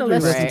Turkey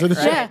semifinalist. listening to the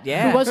show. Right.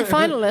 Yeah. Who was a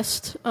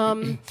finalist,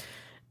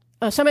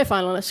 a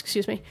semifinalist.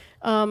 Excuse me.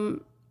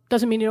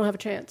 Doesn't mean you don't have a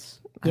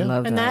chance. I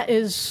love And that. that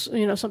is,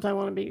 something I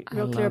want to be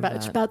real clear love about.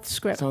 It's that. about the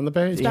script. It's on the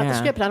page. It's about the Yeah.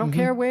 script. I don't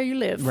care where you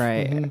live.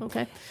 Right.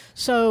 Okay.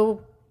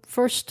 So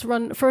first for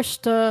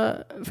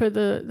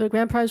the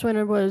grand prize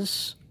winner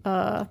was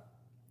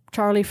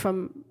Charlie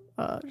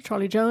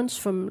Jones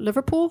from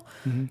Liverpool.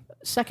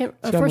 Second,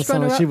 She first almost sounded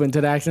runner like up. she went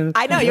to the accent.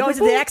 I know, you always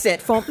did the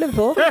accent. From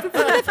Liverpool.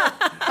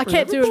 I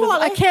can't do a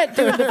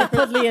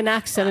Liverpudlian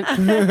accent,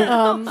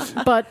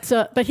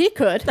 but he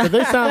could.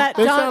 They sound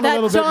a little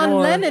that bit John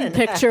more. Lennon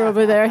picture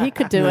over there, he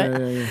could do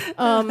it.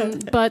 Yeah.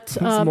 But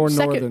more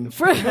second,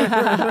 he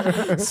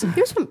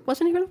was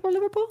wasn't he from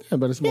Liverpool? Yeah,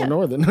 but it's more Yeah.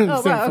 northern.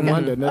 Oh, right, from okay.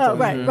 London. That's all.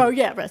 Right. Oh,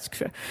 yeah, that's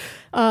true.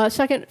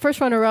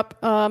 First runner-up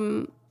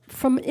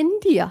from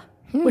India,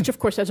 which of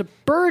course has a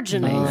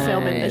burgeoning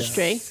film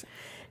industry,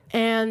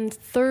 and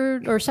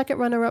second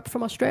runner-up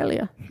from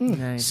Australia.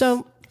 Nice.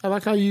 So I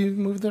like how you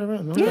moved it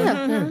around. Okay.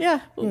 yeah.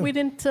 We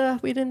didn't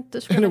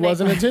discriminate. And it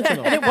wasn't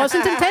intentional. And it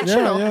wasn't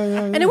intentional.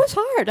 Yeah. And it was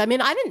hard. I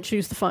mean, I didn't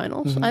choose the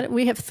finals.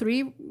 We have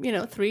three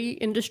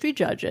industry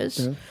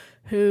judges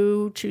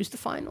who choose the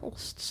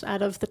finalists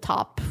out of the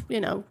top,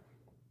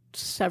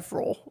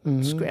 several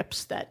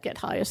scripts that get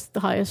the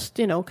highest,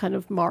 kind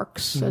of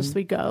marks as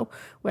we go,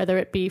 whether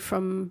it be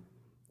from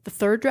the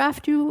third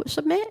draft you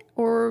submit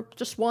or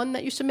just one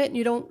that you submit and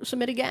you don't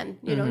submit again,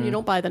 you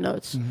don't buy the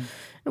notes.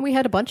 And we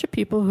had a bunch of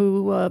people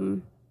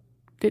who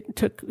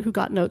who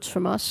got notes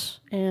from us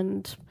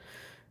and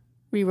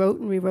rewrote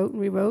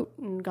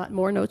and got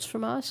more notes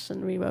from us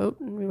and rewrote.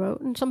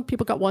 And some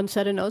people got 1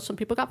 set of notes, some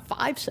people got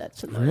 5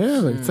 sets of notes.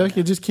 Really? It's like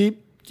you just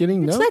keep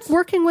getting notes. It's like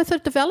working with a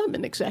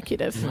development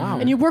executive. Wow.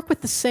 And you work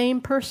with the same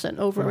person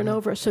over and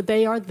over. So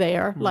they are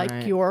there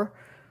like your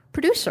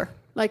producer.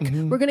 Like,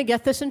 we're going to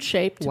get this in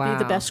shape to be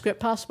the best script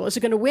possible. Is it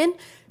going to win?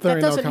 There That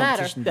ain't no doesn't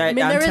matter. competition. I'm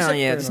there telling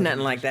you, isn't. it's nothing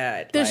like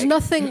that. There's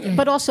nothing,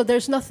 but also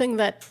there's nothing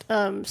that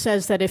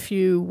says that if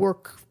you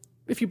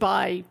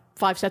buy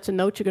 5 sets of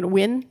notes, you're going to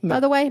win, by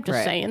the way. I'm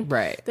just saying.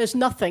 Right. There's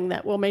nothing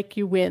that will make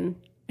you win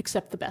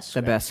except the best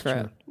script. The best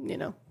script.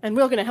 And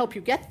we're going to help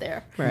you get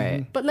there.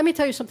 Right. But let me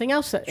tell you something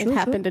else that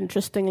happened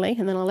interestingly,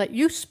 and then I'll let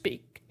you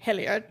speak,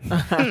 Hilliard.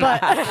 But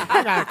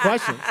I got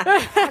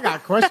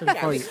questions.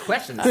 for you.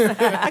 Questions.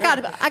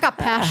 I got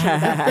passion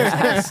about this.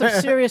 I got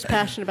some serious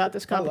passion about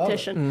this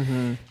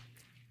competition.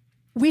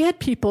 We had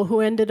people who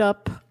ended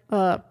up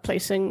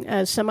placing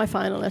as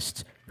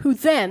semifinalists who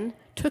then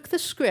took the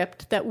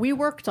script that we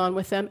worked on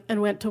with them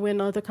and went to win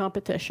other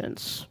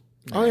competitions.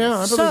 Oh, yeah, I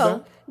believe So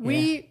that.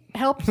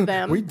 helped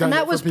them. We've done and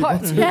that it for was people,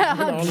 part. too. Yeah,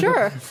 I'm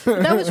sure.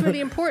 That was really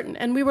important.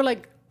 And we were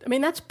like, I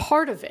mean, that's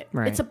part of it.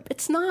 Right.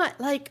 It's not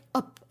like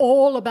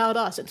all about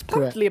us. It's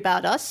partly Correct.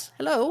 about us.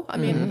 Hello. I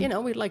mean,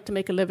 we'd like to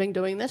make a living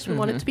doing this. We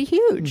want it to be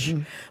huge.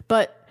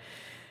 But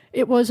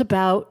it was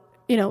about,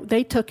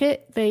 they took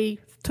it. They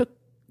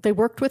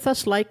worked with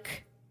us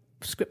like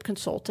script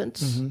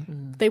consultants.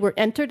 They were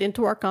entered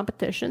into our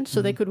competition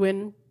so they could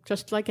win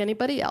just like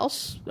anybody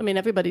else. I mean,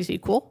 everybody's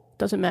equal.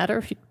 Doesn't matter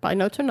if you buy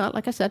notes or not,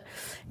 like I said.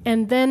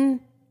 And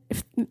then,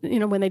 if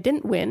when they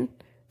didn't win,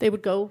 they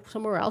would go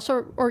somewhere else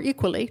or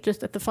equally,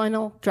 just at the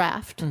final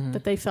draft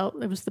that they felt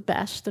it was the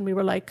best. And we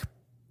were like,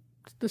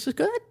 this is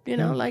good.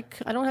 Like,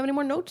 I don't have any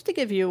more notes to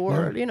give you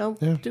or,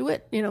 do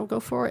it, go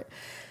for it.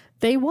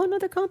 They won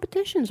other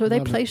competitions or they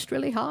placed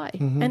really high.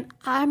 And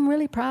I'm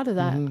really proud of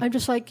that. I'm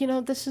just like,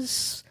 this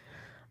is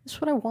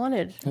what I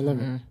wanted. I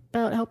love it.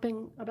 About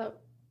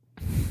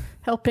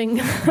helping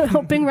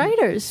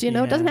writers. It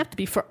doesn't have to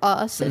be for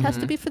us. It has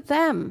to be for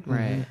them.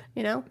 Right.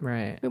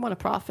 Right. We want to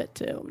profit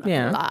too. I'm not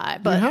Yeah. gonna lie,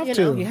 but You have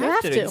to. You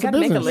have to. You gotta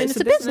make a business. list.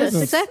 It's a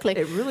business, exactly.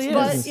 It really is.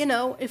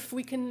 But if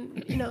we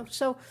can,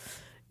 so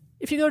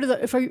if you go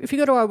to if you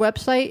go to our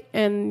website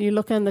and you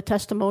look on the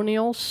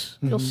testimonials,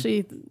 you'll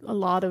see a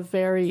lot of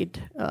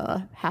varied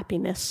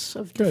happiness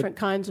of different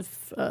kinds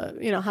of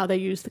how they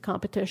use the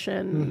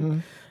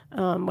competition.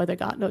 Whether they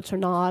got notes or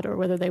not, or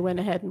whether they went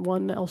ahead and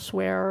won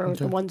elsewhere, or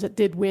the ones that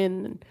did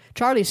win. And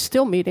Charlie's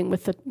still meeting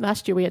with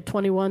last year we had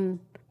 21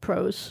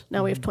 pros.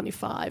 Now we have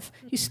 25.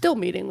 He's still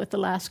meeting with the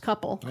last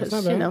couple because,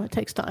 it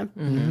takes time.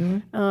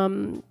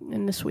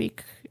 And this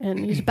week.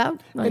 And he's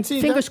about,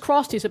 fingers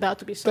crossed he's about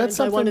to be signed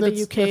by one of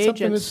the UK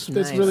agents.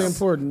 That's really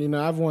important.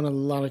 I've won a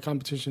lot of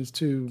competitions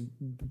too,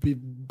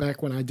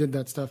 back when I did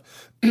that stuff.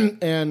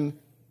 And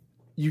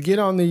you get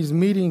on these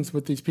meetings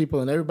with these people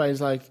and everybody's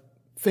like,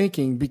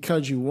 thinking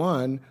because you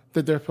won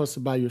that they're supposed to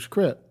buy your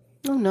script.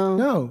 Oh, no.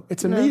 No,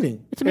 it's a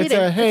meeting. It's a meeting.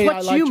 Hey, it's what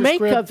I like you your make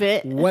script. of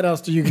it. What else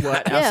do you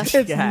got? else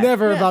It's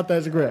never about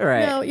that script.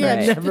 Right. No, yeah,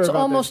 right. it's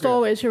almost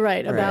always, you're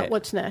right, about Right.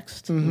 what's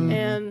next.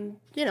 And,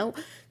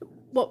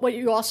 what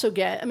you also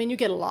get, I mean, you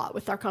get a lot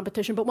with our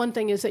competition, but one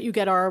thing is that you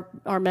get our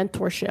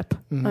mentorship.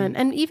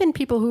 And even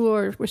people who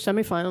were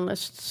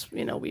semifinalists,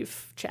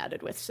 we've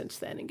chatted with since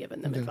then and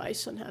given them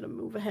advice on how to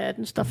move ahead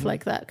and stuff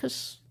like that,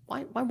 because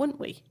why wouldn't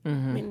we? I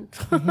mean,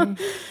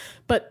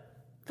 but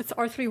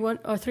our three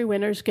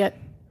winners get,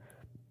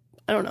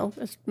 I don't know,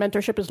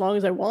 mentorship as long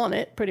as they want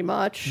it, pretty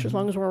much, as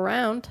long as we're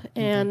around.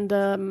 And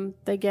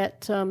they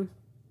get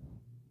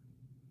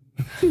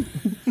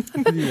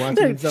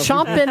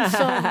chomping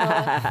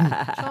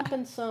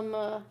some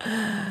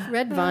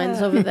red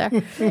vines over there,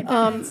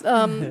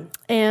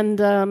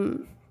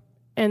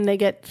 and they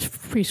get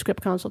free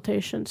script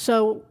consultation.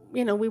 So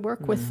we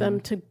work with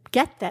them to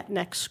get that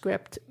next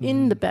script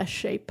in the best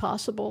shape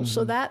possible,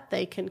 so that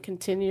they can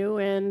continue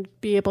and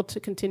be able to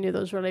continue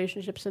those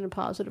relationships in a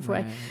positive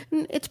way.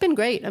 And it's been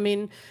great. I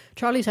mean,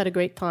 Charlie's had a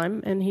great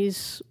time, and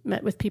he's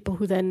met with people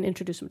who then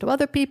introduce him to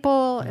other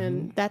people,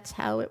 and that's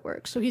how it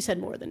works. So he's had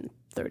more than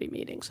 30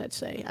 meetings, I'd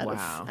say,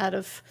 out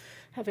of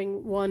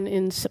having one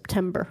in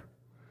September.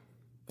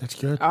 That's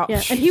good. Oh,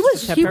 Yeah, and he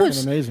was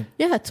amazing.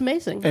 Yeah, it's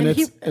amazing. And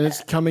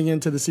it's coming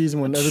into the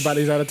season when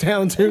everybody's out of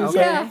town too. Okay. So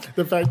Yeah.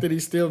 the fact that he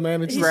still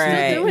managed to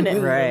Right. doing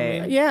it.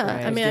 Right. Yeah,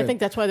 Right. I mean, I good. think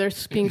that's why they're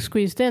being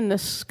squeezed in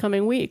this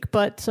coming week.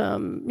 But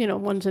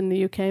one's in the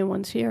UK and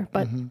one's here.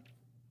 But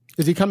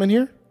Is he coming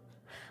here?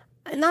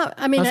 no,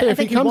 I mean, I say I if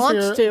think he comes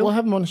wants here, to. we'll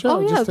have him on the show. Oh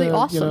yeah, just it'd be to,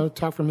 awesome.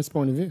 talk from his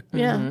point of view.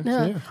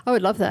 Yeah, I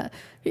would love that.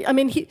 I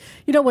mean,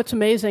 what's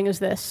amazing is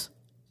this.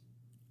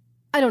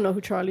 I don't know who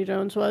Charlie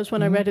Jones was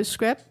when I read his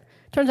script.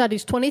 Turns out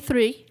he's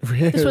 23.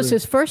 Really? This was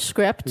his first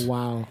script.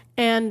 Wow.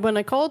 And when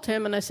I called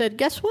him and I said,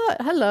 guess what?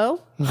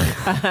 Hello.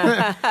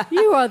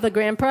 You are the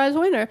grand prize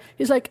winner.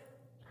 He's like,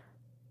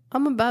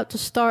 I'm about to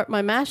start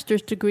my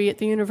master's degree at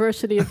the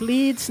University of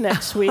Leeds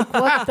next week.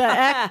 What the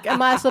heck am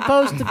I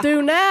supposed to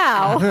do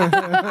now?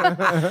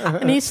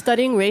 And he's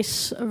studying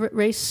race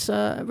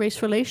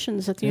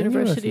relations at the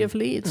University of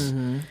Leeds,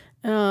 in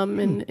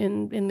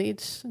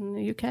Leeds in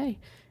the UK.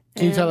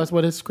 Can you tell us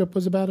what his script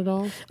was about at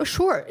all? Oh,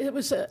 sure. It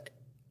was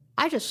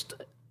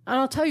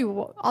I'll tell you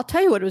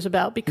what it was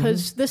about,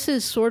 because this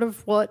is sort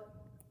of what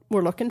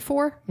we're looking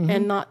for,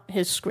 and not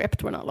his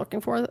script we're not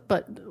looking for,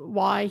 but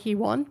why he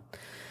won.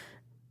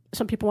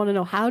 Some people want to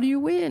know, how do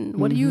you win?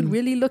 What are you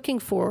really looking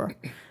for?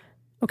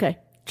 Okay.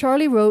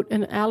 Charlie wrote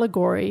an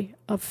allegory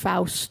of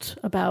Faust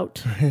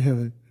about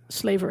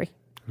slavery.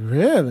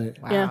 Really?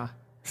 Wow. Yeah.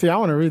 See, I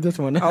want to read this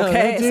one.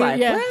 Okay. It's like,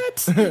 Yeah.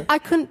 what? I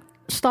couldn't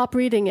stop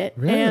reading it.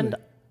 Really? And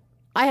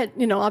I had,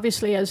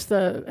 obviously as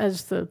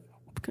the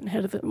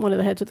head of one of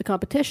the heads of the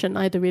competition,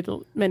 I had to read it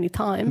many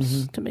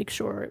times to make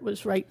sure it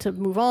was right to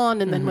move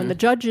on. And then when the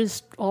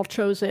judges all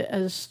chose it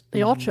as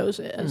the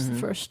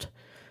first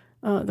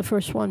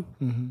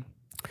one.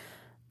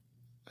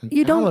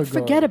 You don't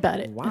allegory. forget about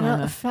it.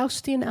 Wow. A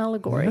Faustian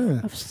allegory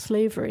of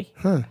slavery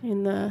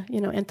in the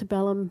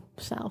antebellum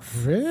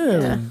South.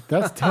 Really? Yeah.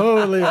 That's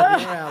totally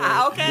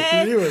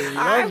Okay. You would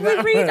I love would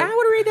that. read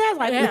that.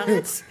 Like, Yeah.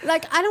 what?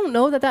 Like, I don't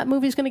know that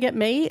movie's going to get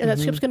made, that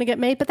script's going to get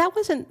made, but that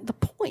wasn't the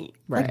point.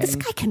 Like, Right. this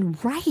guy can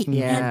write.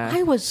 Yeah.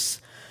 And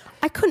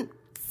I couldn't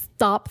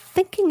stop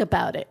thinking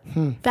about it.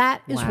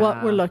 That is what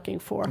Wow. we're looking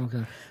for.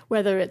 Okay.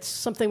 Whether it's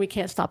something we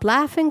can't stop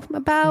laughing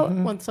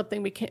about,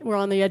 something we're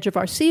on the edge of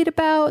our seat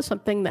about,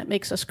 something that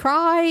makes us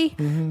cry,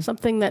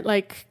 something that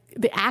like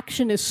the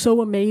action is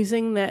so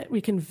amazing that we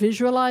can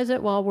visualize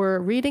it while we're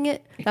reading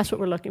it. That's what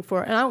we're looking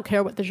for. And I don't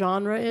care what the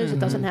genre is. It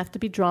doesn't have to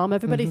be drama.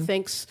 Everybody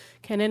thinks,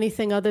 can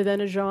anything other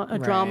than a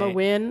drama Right.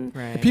 win?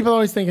 Right. People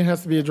always think it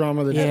has to be a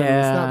drama. That's true. It's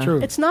Yeah. not true.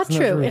 It's not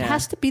true. It Yeah.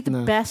 has to be the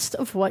best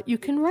of what you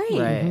can write.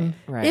 Right.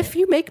 Right. If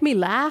you make me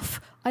laugh,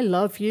 I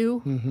love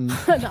you,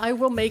 and I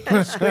will make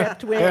the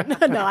script win.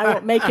 No, I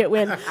won't make it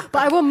win,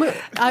 but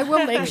I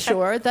will make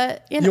sure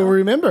that You'll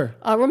remember.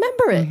 I'll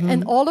remember it.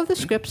 And all of the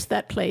scripts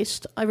that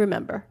placed, I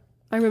remember.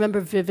 I remember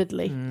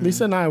vividly.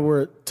 Lisa and I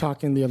were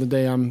talking the other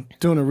day. I'm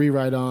doing a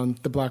rewrite on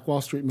the Black Wall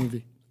Street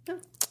movie,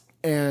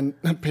 and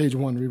page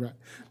 1 rewrite.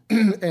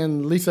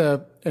 And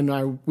Lisa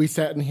and we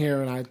sat in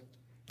here and I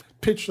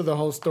pitched her the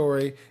whole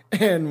story,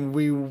 and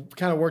we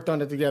kind of worked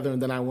on it together.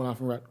 And then I went off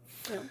and wrote.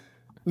 Yeah.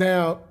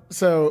 Now,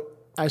 so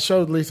I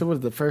showed Lisa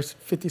the first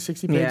 50,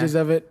 60 pages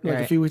of it like a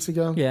Right. few weeks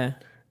ago. Yeah.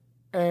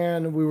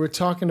 And we were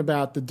talking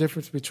about the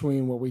difference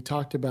between what we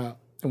talked about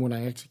and what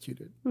I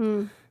executed.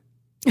 Can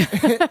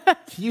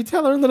you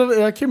tell her a little bit?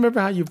 I can't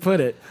remember how you put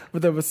it,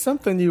 but there was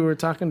something you were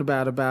talking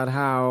about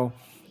how,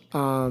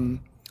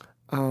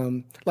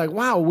 like,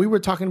 wow, we were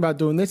talking about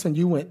doing this and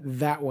you went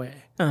that way.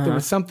 There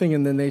was something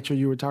in the nature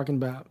you were talking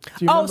about.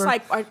 Do you Oh, remember?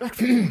 it's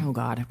like, oh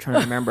God, I'm trying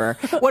to remember.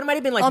 What it might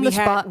have been like On we the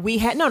had, spot.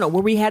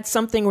 where we had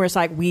something where it's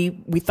like we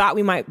thought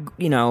we might,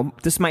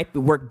 this might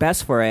work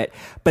best for it.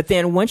 But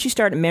then once you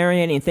started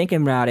marinating and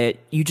thinking about it,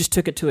 you just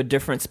took it to a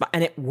different spot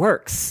and it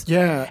works.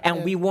 Yeah.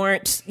 And you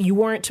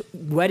weren't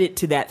wedded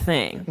to that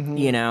thing,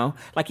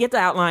 Like you have to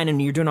outline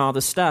and you're doing all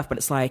this stuff, but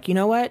it's like, you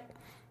know what?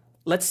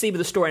 Let's see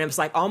the story. And it's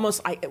like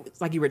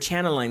it's like you were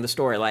channeling the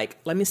story. Like,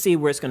 let me see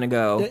where it's going to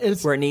go,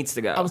 where it needs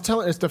to go. I was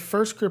telling, it's the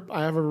first script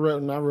I ever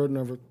wrote, and I've written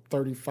over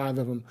 35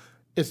 of them.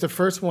 It's the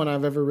first one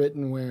I've ever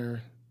written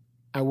where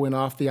I went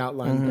off the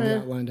outline, put the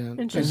outline down.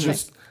 It's Interesting.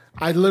 just,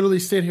 I literally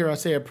sit here, I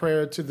say a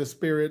prayer to the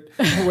spirit,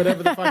 or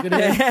whatever the fuck it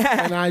is,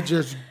 and I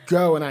just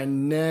go, and I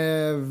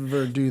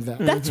never do that.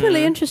 That's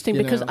really interesting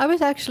You because know. I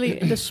was actually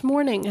this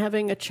morning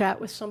having a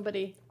chat with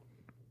somebody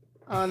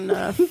on.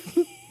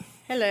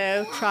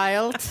 Hello,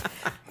 child.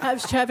 I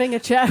was having a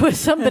chat with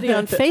somebody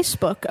on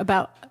Facebook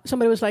about.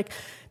 Somebody was like,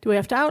 "Do we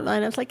have to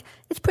outline?" I was like,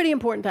 "It's pretty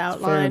important to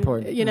outline." very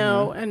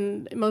important.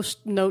 And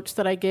most notes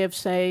that I give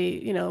say,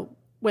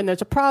 when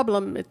there's a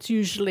problem, it's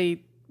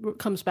usually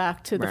comes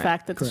back to the Right.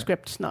 fact that the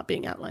script's not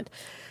being outlined.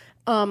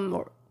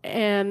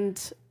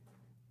 And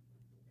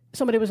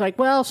somebody was like,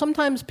 well,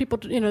 sometimes people,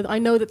 I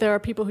know that there are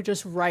people who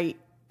just write.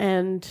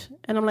 And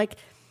I'm like,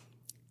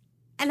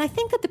 and I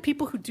think that the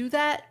people who do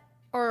that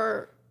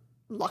are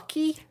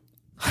lucky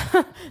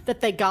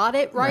that they got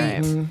it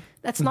right. Right.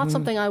 That's not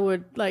something I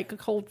would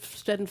hold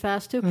stead and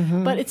fast to.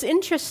 But it's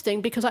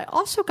interesting because I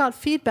also got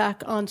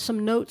feedback on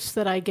some notes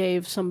that I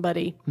gave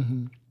somebody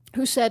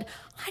who said,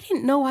 I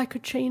didn't know I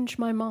could change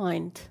my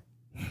mind.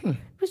 It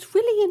was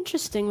really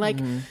interesting.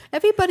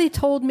 Everybody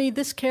told me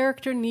this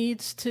character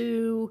needs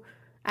to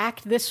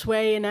act this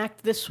way and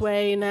act this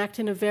way and act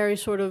in a very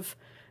sort of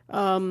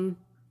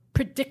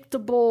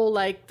predictable,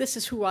 this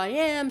is who I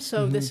am,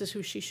 so this is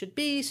who she should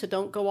be, so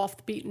don't go off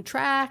the beaten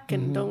track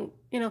and don't,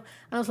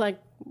 I was like,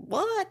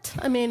 what?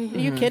 I mean, are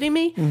you kidding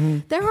me?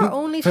 There are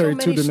only so Very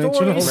many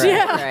two-dimensional. stories. Right,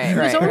 Yeah. right,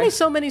 There's right, only right.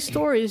 so many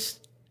stories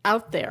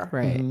out there.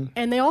 Right.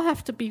 And they all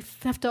have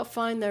to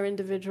find their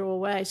individual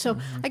way. So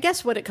I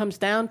guess what it comes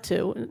down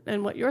to,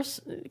 and what you're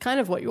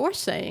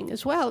saying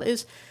as well,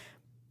 is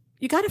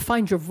you got to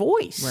find your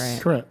voice. Right.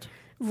 Correct.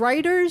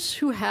 Writers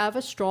who have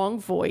a strong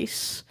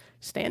voice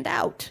stand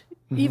out,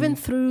 even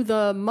through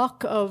the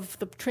muck of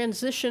the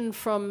transition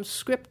from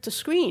script to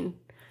screen.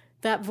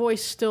 That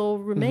voice still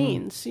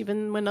remains,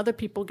 even when other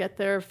people get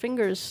their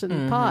fingers in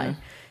the pie.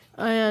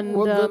 And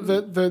Well,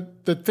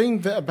 the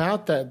thing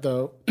about that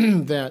though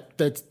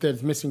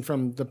that's missing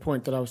from the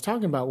point that I was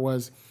talking about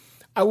was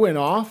I went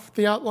off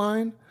the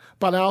outline,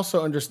 but I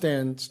also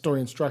understand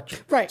story and structure.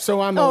 right, So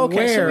I'm okay,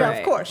 aware. so yeah,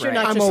 of course, you're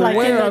not I'm just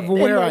aware of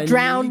where I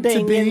drowning need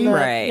to be. in the,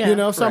 Right.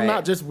 yeah. So I'm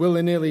not just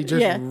willy nilly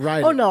just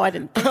writing. Oh no, I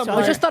didn't think so.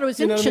 I just thought it was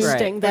You know what I mean?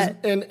 interesting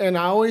that And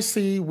I always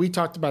see, we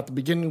talked about the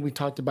beginning, we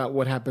talked about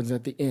what happens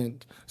at the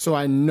end. So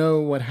I know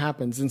what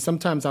happens. And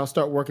sometimes I'll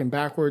start working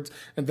backwards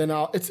and then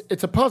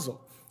it's a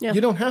puzzle. Yeah.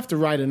 You don't have to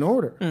write in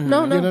order. No, You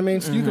know no. what I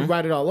mean? So you can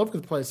write it all over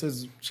the place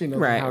as she knows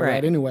Right, how to right,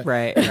 write anyway.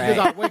 right, Because right.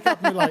 I'll wake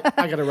up and be like,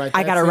 I got to write that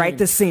I got to write scene.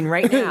 this scene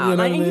right now. You know what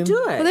I and you mean?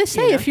 do it. Well, they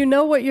say if you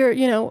know what you're,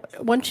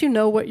 once you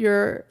know what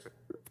you're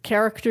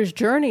character's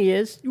journey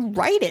is, you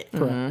write it.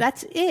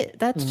 That's it.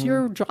 That's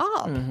your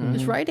job,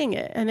 is writing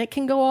it. And it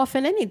can go off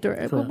in any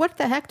direction. Well, what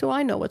the heck do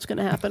I know what's going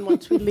to happen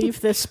once we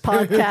leave this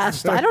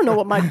podcast? I don't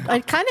know I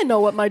kind of know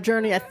what my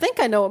journey, I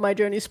think I know what my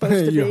journey is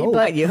supposed to be.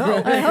 But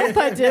I hope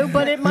I do,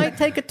 but it might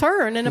take a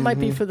turn, and it might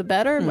be for the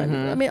better.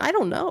 I mean, I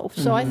don't know.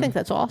 So I think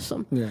that's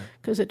awesome.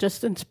 Because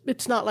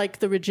it's not like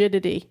the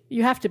rigidity.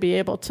 You have to be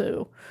able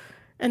to,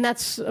 and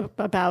that's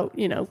about,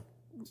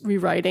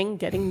 rewriting,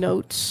 getting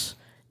notes,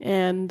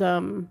 and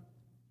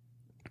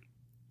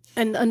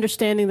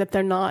understanding that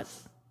they're not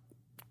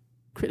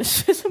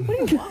criticism. What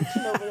are you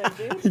watching over there,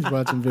 dude? He's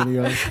watching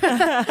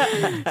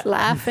videos.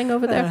 Laughing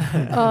over there.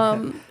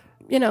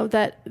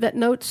 That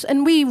notes,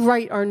 and we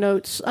write our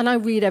notes, and I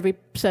read every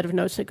set of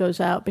notes that goes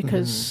out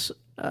because...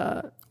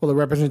 well, they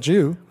represent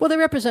you. Well, they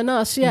represent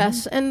us,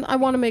 yes. And I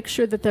want to make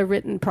sure that they're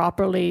written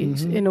properly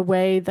in a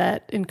way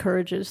that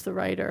encourages the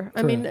writer.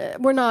 I mean,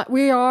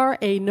 we are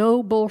a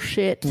no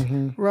bullshit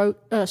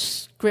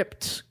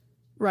script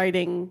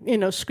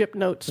writing, script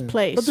notes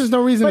place. But there's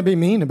no reason to be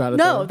mean about it.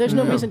 No, there's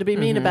no reason to be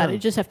mean about it. You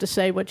just have to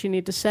say what you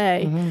need to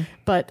say,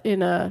 but in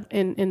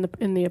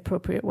the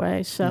appropriate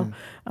way. So,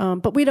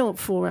 but we don't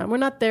fool around. We're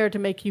not there to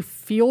make you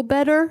feel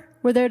better.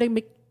 We're there to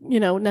make,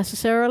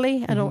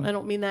 necessarily. I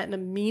don't mean that in a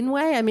mean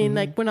way. I mean,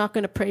 like, we're not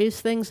going to praise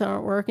things that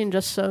aren't working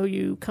just so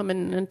you come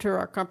and enter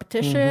our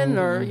competition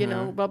or,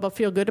 blah, blah,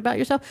 feel good about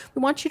yourself.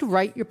 We want you to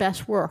write your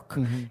best work.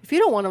 If you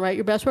don't want to write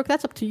your best work,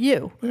 that's up to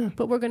you.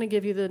 But we're going to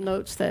give you the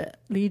notes that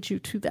lead you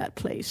to that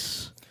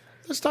place.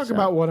 Let's talk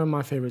about one of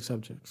my favorite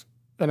subjects.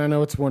 And I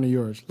know it's one of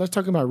yours. Let's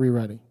talk about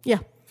rewriting. Yeah.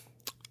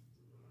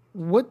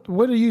 What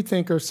do you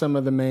think are some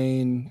of the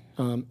main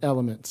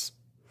elements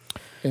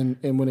in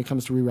when it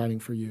comes to rewriting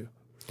for you?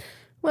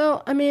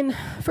 Well, I mean,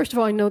 first of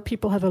all, I know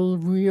people have a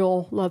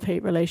real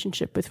love-hate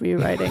relationship with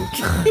rewriting.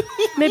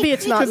 Maybe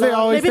it's not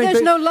love. Maybe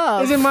there's no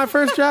love. Isn't my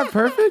first draft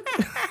perfect?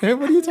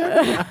 What are you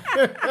talking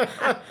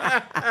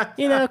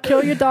about?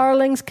 Kill your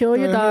darlings, kill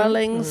your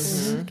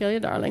darlings, kill your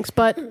darlings.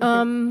 But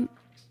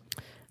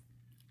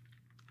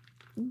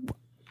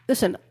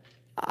listen,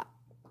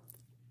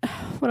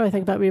 what do I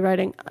think about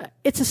rewriting?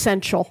 It's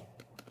essential.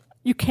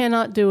 You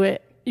cannot do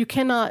it. You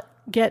cannot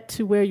get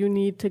to where you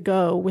need to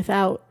go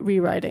without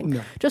rewriting.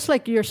 No. Just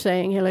like you're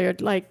saying,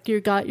 Hilliard, like you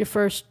got your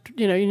first,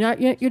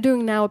 you're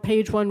doing now a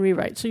page 1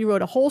 rewrite. So you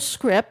wrote a whole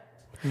script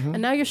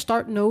and now you're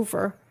starting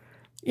over.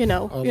 You're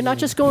not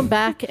just going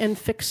back and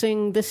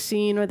fixing this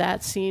scene or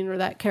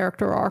that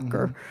character arc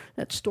or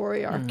that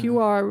story arc.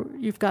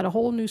 You've got a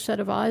whole new set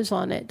of eyes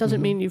on it.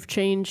 Doesn't mean you've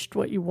changed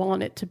what you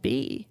want it to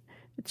be.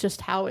 It's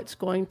just how it's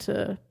going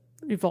to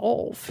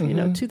evolve,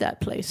 to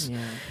that place. Yeah.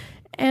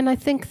 And I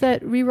think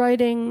that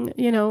rewriting,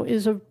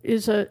 is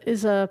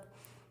a.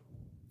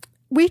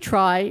 We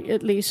try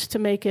at least to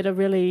make it a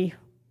really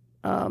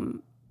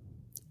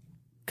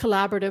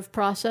collaborative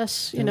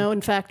process.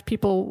 In fact,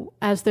 people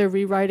as they're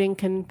rewriting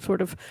can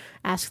sort of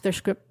ask their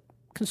script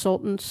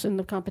consultants in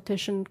the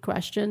competition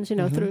questions,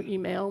 through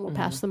email. And we'll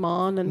pass them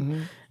on,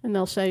 and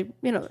they'll say,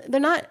 they're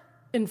not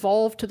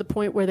involved to the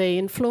point where they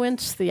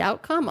influence the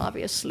outcome,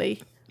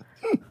 obviously.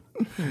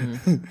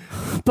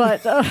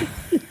 But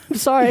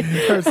sorry,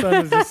 her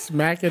son is just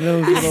smacking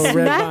those little red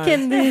vines.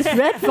 Smacking these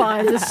red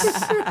vines.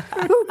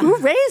 Who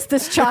raised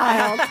this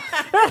child?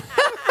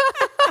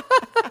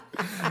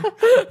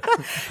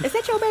 Is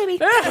that your baby?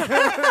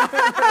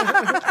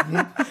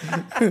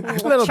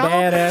 Little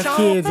badass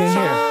kids in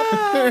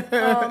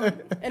here.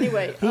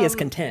 Anyway, he is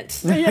content.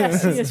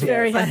 Yes, he is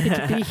very happy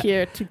to be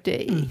here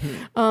today.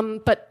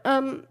 But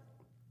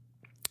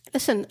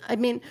listen, I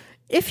mean,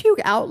 if you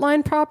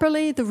outline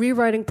properly, the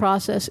rewriting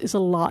process is a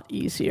lot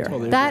easier.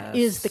 That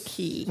is the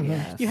key.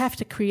 Yes. You have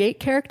to create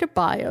character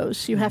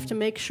bios. You have to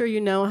make sure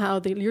you know how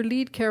your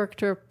lead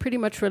character pretty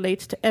much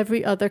relates to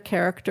every other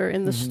character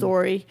in the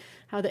story,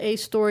 how the A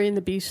story and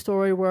the B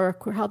story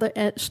work, or how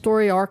the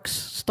story arcs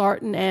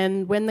start and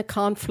end, when the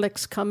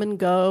conflicts come and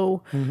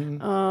go.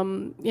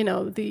 To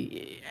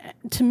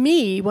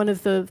me, one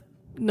of the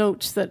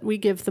notes that we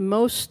give the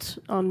most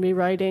on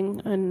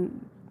rewriting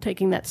and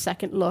taking that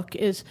second look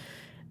is,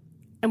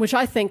 and which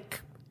I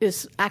think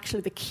is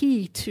actually the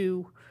key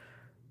to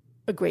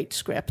a great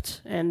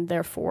script and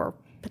therefore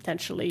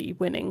potentially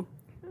winning,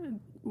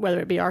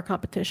 whether it be our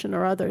competition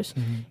or others,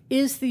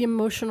 is the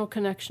emotional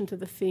connection to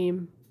the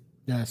theme.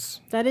 Yes.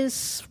 That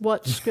is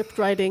what script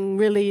writing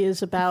really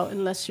is about,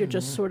 unless you're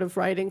just sort of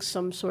writing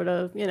some sort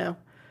of,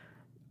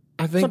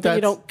 I think something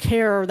you don't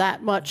care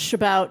that much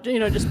about,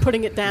 just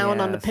putting it down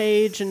on the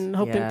page and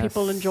hoping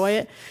people enjoy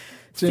it.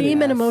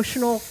 Theme and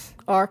emotional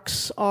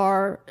arcs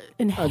are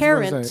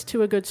inherent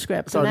to a good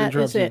script, and that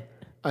is it.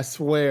 I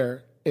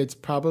swear, it's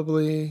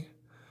probably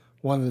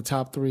one of the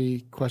top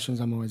 3 questions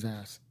I'm always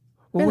asked.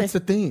 Well, what's the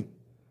theme?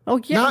 Oh,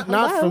 yeah.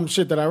 Not from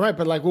shit that I write,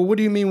 but like, well, what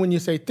do you mean when you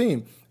say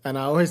theme? And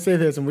I always say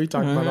this, and we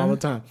talk about it all the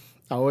time.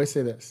 I always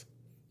say this.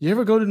 You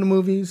ever go to the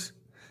movies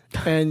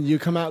and you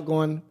come out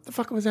going, the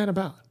fuck was that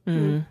about?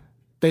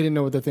 they didn't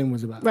know what the thing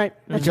was about. Right.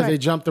 That's Because right. they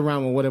jumped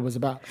around with what it was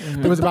about.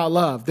 It was about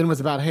love. Then it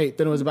was about hate.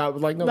 Then it was about,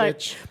 like, no, Right.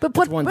 bitch. But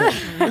it's one thing.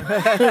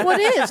 what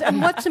is,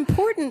 and what's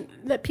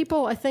important that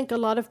people, I think a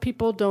lot of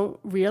people don't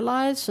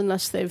realize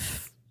unless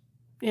they've,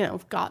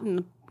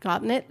 gotten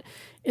it,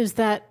 is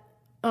that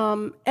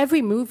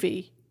every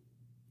movie,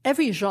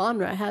 every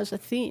genre has a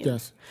theme.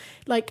 Yes.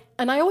 Like,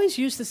 and I always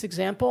use this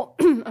example.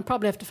 I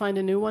probably have to find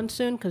a new one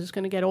soon because it's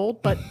going to get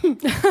old, but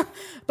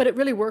but it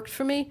really worked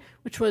for me,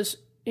 which was,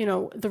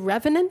 The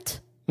Revenant.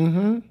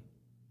 Mm-hmm.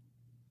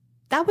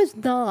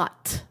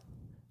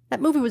 That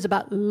movie was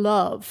about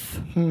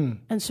love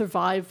and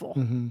survival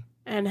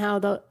and how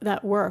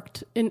that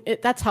worked.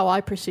 That's how I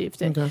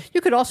perceived it. Okay.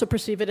 You could also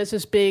perceive it as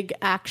this big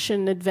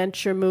action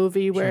adventure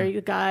movie where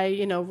the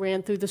guy,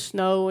 ran through the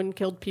snow and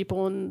killed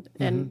people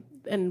and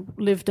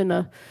lived in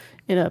a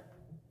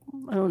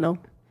I don't know,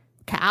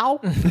 cow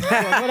or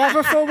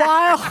whatever for a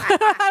while.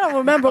 I don't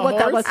remember what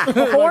that was.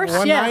 A horse,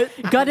 One yeah,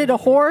 night? gutted a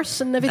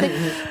horse and everything.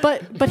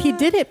 But he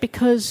did it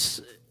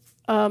because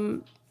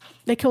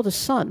they killed his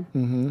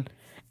son,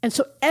 and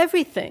so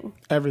everything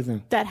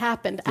that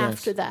happened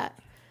after that,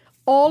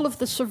 all of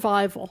the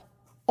survival,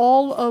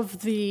 all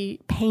of the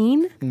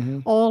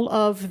pain, all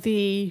of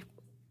the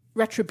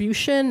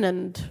retribution,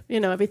 and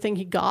everything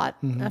he got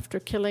after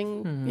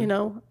killing,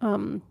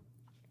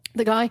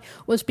 the guy,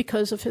 was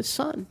because of his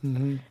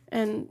son,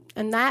 and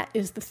that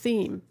is the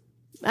theme.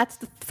 That's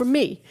for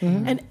me.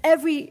 And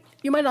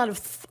you might not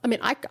have.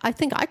 I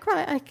think I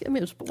cried. It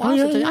was a while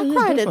since I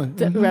cried at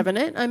The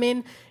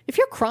Revenant. If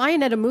you're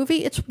crying at a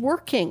movie, it's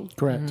working.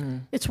 Correct.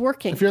 It's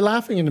working. If you're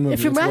laughing in a movie,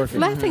 if you're it's working.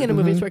 laughing in a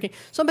movie, it's working.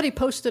 Somebody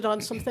posted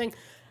on something.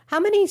 How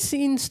many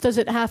scenes does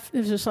it have?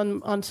 This is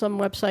on some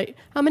website.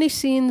 How many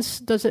scenes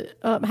does it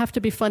have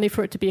to be funny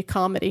for it to be a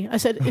comedy? I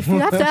said, if you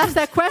have to ask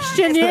that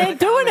question, you ain't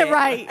doing it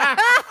right.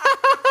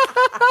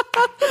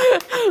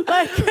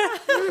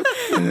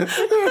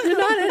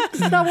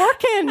 It's not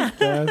working.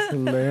 That's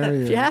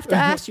hilarious. If you have to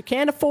ask, you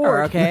can't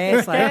afford. Okay,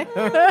 it's like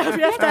If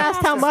you have to ask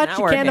how much,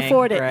 you can't working.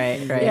 afford it.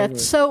 Right. Yeah.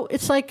 So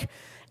it's like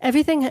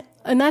everything,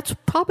 and that's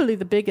probably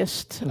the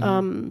biggest.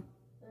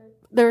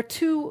 There are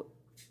two.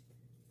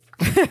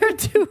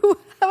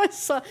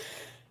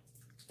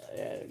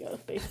 There we go,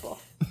 baseball,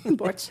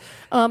 sports.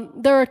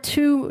 There are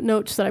two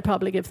notes that I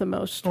probably give the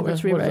most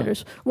towards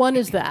rewriters. One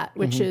is that,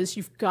 which is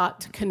you've got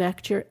to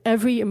connect your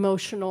every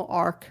emotional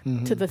arc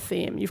to the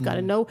theme. You've got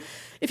to know.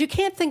 If you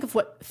can't think of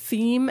what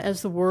theme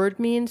as the word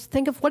means,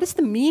 think of what is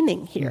the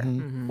meaning here.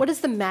 What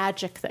is the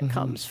magic that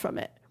comes from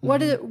it?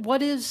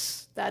 What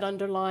is that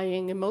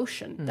underlying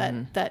emotion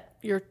that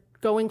you're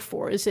going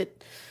for? Is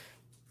it?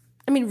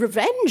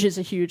 Revenge is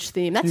a huge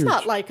theme. That's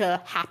not like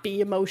a happy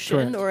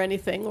emotion or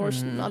anything, or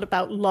it's not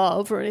about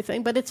love or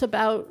anything, but it's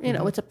about,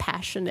 it's a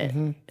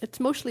passionate, it's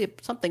mostly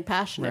something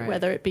passionate,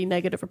 whether it be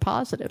negative or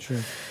positive.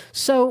 True.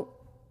 So,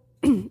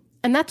 and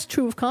that's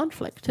true of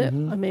conflict too.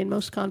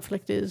 Most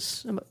conflict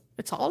it's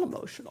all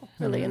emotional,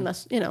 really,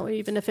 unless,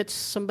 even if it's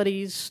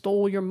somebody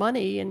stole your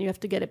money and you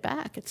have to get it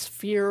back, it's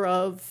fear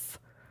of,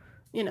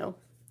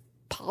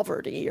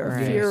 poverty or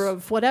fear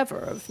of whatever,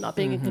 of not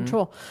being in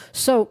control.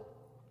 So,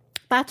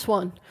 that's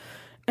one.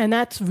 And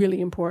that's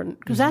really important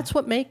because that's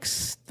what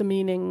makes the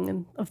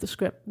meaning of the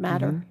script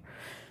matter.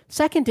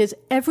 Second is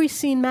every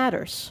scene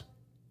matters.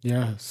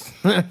 Yes.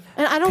 And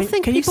I don't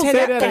think can people you say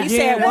get that? Can you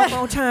say it one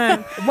more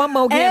time? One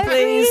more again, every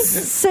please.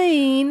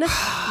 scene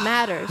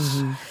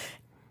matters.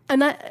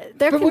 And there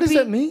But can what does be,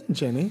 that mean,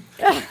 Jenny?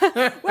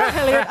 Well,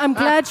 Elliot, I'm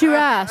glad you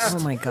asked.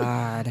 Oh my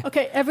God.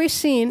 Okay, every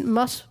scene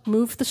must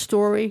move the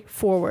story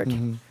forward,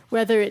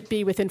 whether it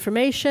be with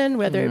information,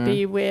 whether it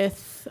be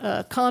with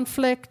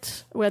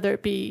conflict, whether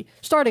it be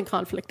starting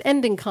conflict,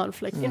 ending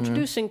conflict,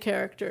 introducing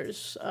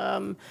characters,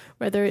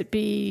 whether it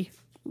be,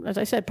 as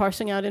I said,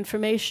 parsing out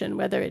information,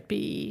 whether it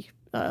be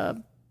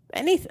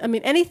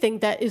anything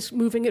that is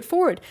moving it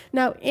forward.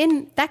 Now,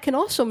 that can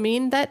also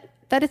mean that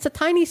it's a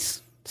tiny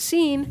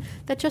scene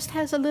that just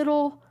has a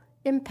little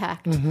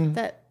impact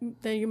that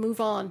you move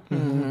on.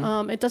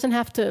 It doesn't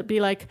have to be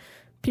like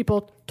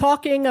people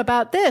talking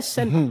about this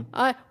and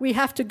we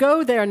have to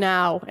go there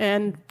now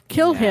and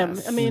kill him.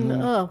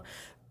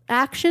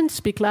 Actions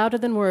speak louder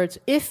than words.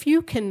 If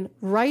you can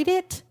write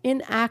it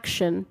in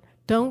action,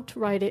 don't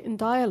write it in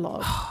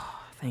dialogue.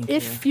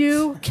 If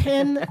you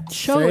can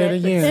show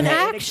it in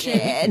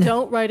action,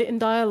 don't write it in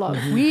dialogue.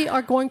 We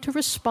are going to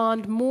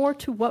respond more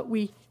to what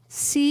we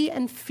see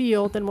and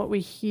feel than what we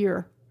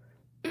hear.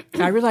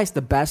 I realize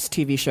the best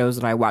TV shows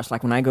that I watch,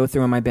 like when I go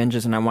through on my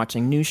binges and I'm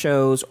watching new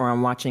shows or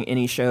I'm watching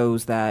any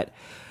shows that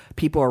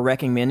people are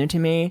recommending to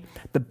me,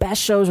 the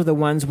best shows are the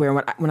ones where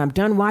when I'm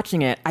done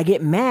watching it, I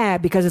get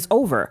mad because it's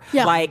over.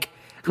 Yeah. Like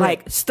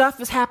stuff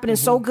is happening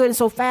so good and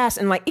so fast,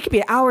 and like it could be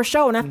an hour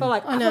show, and I feel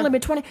like I've only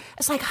been 20.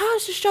 It's like, how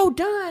is the show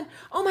done?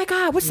 Oh my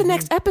God, what's the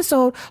next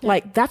episode? Yeah.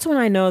 Like that's when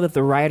I know that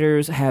the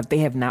writers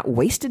have not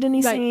wasted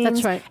any scenes.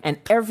 That's right. And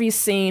every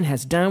scene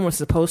has done what it's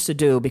supposed to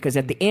do, because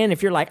at the end,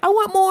 if you're like, I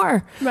want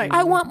more,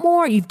 I want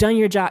more, you've done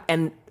your job.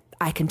 And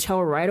I can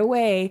tell right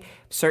away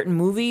certain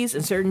movies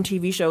and certain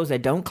TV shows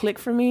that don't click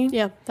for me.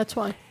 Yeah, that's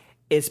why.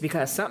 it's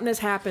because something has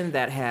happened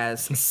that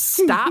has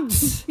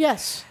stopped.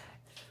 Yes.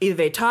 Either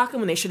they talking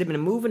when they should have been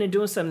moving and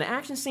doing something in the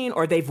action scene,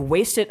 or they've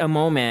wasted a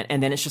moment,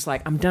 and then it's just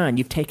like, I'm done.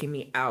 You've taken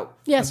me out.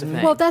 Yes. of the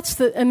thing. Well, that's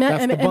the and that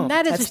That's the and bump.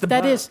 that is That's the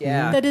that bump, is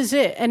yeah. that is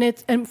it.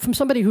 And from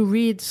somebody who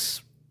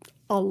reads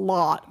a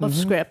lot of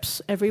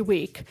scripts every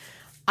week,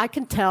 I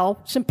can tell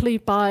simply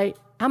by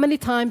how many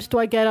times do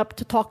I get up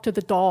to talk to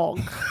the dog.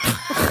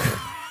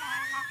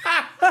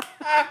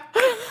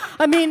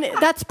 I mean,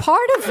 that's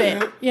part of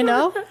it, you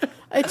know?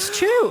 It's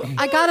true.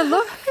 I got to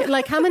look,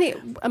 like, how many,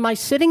 am I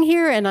sitting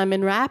here and I'm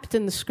enwrapped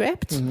in the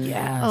script?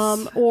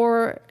 Yes.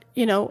 Or,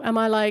 you know, am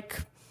I like,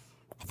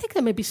 I think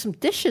there may be some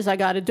dishes I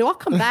got to do. I'll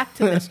come back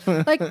to this.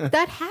 Like,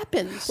 that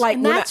happens. Like,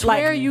 and when that's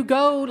like- where you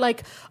go,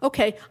 like,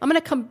 okay, I'm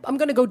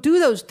going to go do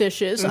those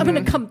dishes. I'm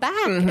going to come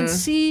back and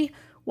see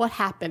what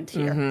happened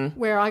here,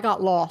 where I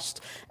got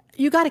lost.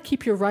 You got to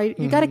keep your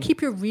you got to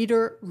keep your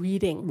reader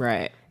reading.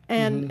 Right.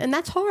 And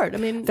that's hard. I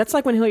mean, That's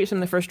like when Hilliard sent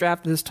me the first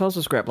draft of this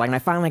Tulsa script. Like, and I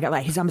finally got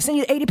like, I'm gonna send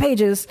you 80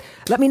 pages.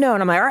 Let me know.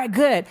 And I'm like, all right,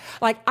 good.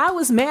 Like, I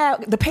was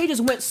mad. The pages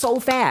went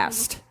so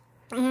fast.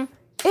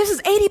 This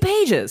is 80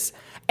 pages.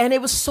 And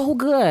it was so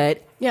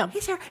good. Yeah.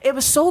 He's here. It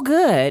was so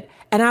good.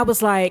 And I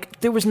was like,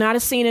 there was not a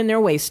scene in there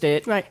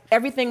wasted. Right.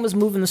 Everything was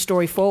moving the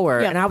story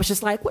forward. Yeah. And I was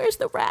just like, where's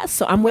the rest?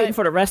 So I'm waiting Right.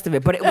 for the rest of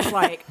it. But it was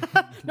like,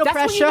 that's when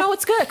pressure. you know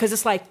it's good. Because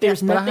it's like,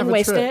 there's But I have nothing a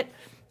wasted. trick.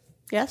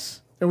 yes.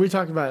 And we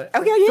talked about it.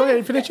 Okay, yeah. Go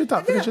ahead, finish your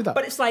thought. Finish your thought.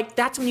 But it's like,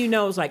 that's when you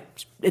know it's like,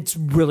 it's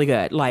really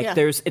good. Like, Yeah.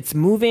 it's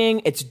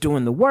moving, it's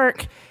doing the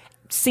work,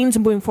 scenes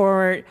are moving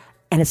forward,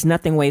 and it's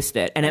nothing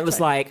wasted. And it was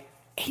like,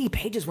 80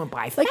 pages went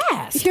by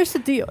fast. Here's the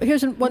deal.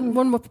 Here's one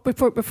more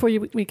before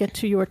we get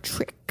to your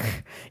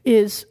trick.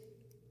 Is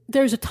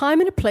there's a time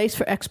and a place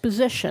for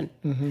exposition.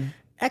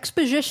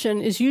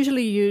 Exposition is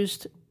usually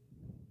used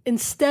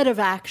instead of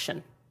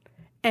action,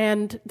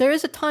 and there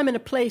is a time and a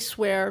place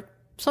where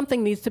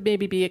something needs to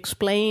maybe be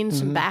explained,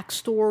 some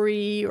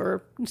backstory,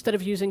 or instead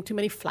of using too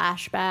many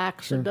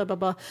flashbacks or blah blah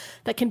blah,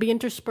 that can be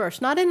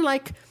interspersed. Not in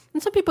like,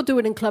 and some people do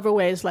it in clever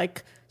ways,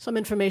 like some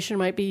information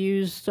might be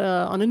used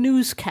on a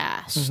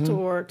newscast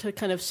or to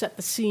kind of set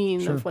the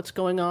scene of what's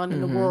going on in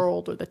the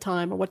world or the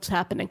time or what's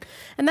happening.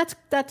 And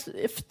that's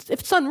if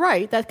it's done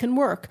right, that can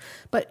work.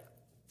 But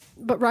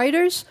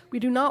writers, we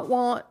do not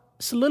want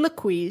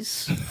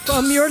soliloquies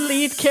from your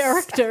lead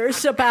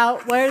characters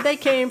about where they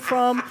came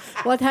from,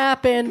 what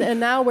happened, and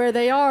now where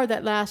they are.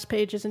 That last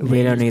pages and pages.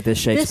 We don't need this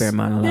Shakespeare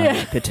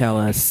monologue to tell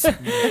us.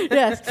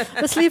 Yes,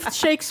 let's leave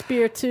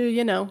Shakespeare to,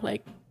 you know,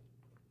 like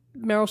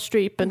Meryl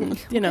Streep and,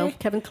 you know,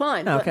 Kevin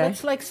Kline. Okay.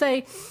 Let's like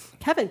say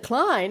Kevin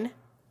Kline.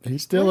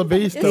 He's still a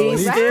beast, Is though. he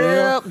He's right?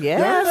 still.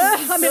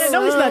 Yes. I mean, I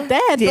know he's not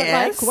dead,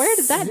 Yes. but like, where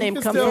did that name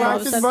He can come still from?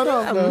 rock his butt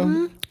off,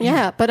 though.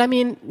 Yeah, but I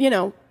mean, you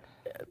know,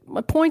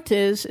 my point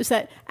is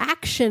that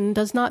action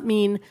does not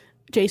mean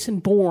Jason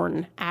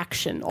Bourne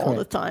action all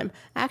the time.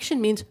 Action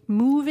means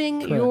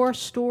moving your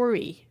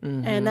story.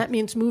 And that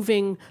means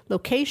moving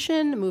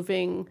location,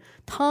 moving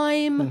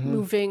time,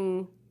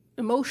 moving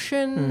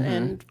emotion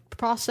and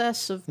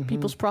process of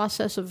people's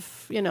process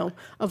of, you know,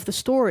 of the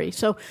story.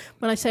 So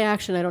when I say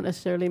action, I don't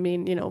necessarily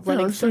mean, you know,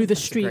 running through the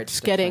streets,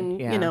 getting,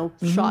 yeah. you know,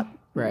 shot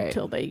Right.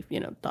 until they, you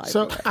know, die.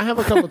 So I have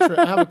a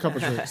couple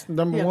tricks.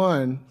 Number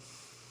one,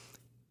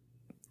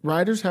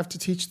 writers have to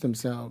teach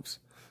themselves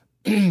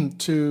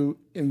to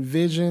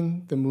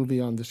envision the movie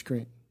on the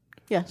screen.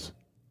 Yes.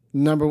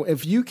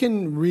 If you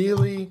can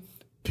really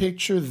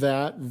picture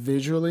that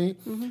visually,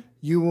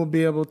 you will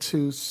be able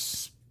to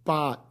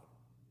spot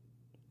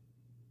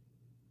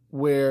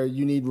where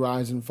you need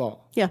rise and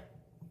fall. Yeah.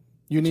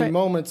 You need right.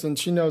 moments, and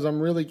she knows I'm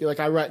really, like,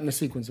 I write in a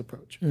sequence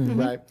approach,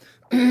 right?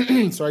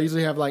 So I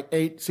usually have like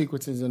 8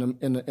 sequences in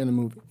a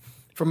movie.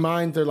 For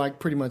mine, they're like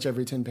pretty much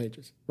every 10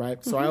 pages,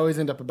 right? So I always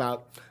end up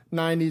about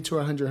 90 to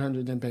 100,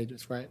 110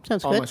 pages, right?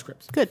 Sounds All good. my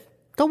scripts. Good.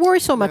 Don't worry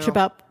so much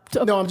about.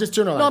 No, I'm just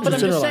generalizing. No, but I'm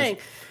just generalizing. saying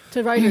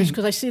to writers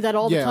because I see that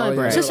all the Yeah, time.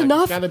 oh, yeah. Is this Like,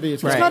 enough? it's gotta be-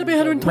 It's got to be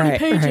 120 Right,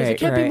 pages. right, It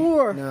can't be right.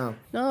 more. No.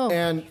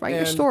 Write your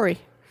And- story.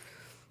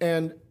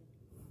 And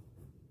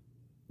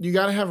you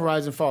got to have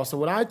rise and fall. So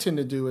what I tend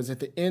to do is at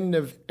the end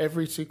of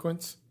every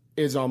sequence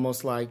is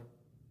almost like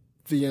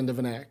the end of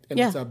an act, and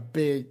Yeah. it's a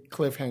big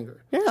cliffhanger.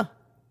 Yeah.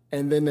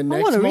 And then the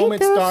wanna next read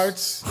moment this.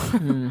 starts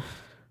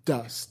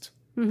dust.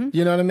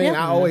 You know what I mean?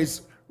 I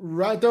always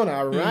rise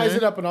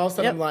it up, and all of a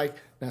sudden Yep. I'm like,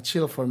 now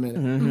chill for a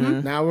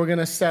minute. Now we're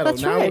gonna settle.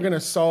 That's now right. we're gonna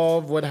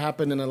solve what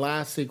happened in the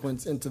last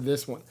sequence into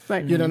this one.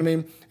 Right. You know what I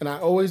mean? And I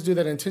always do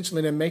that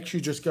intentionally, and it makes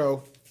you just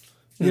go,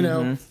 you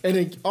know, and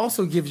it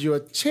also gives you a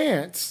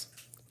chance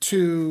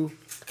to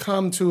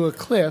come to a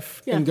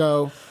cliff and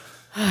go,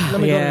 let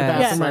me go to the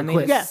bathroom right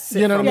quick. Yeah.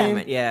 You know what I mean?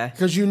 Moment, yeah.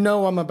 Because you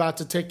know I'm about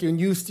to take you, and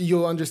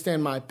you'll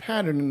understand my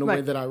pattern in the way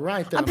Right. that I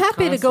write. That I'm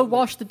happy to go constantly-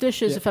 wash the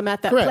dishes if I'm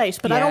at that Correct. place,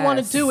 but I don't want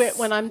to Yes. do it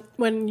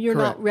when you're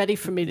Correct. not ready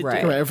for me to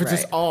Right. do it. Right. If it's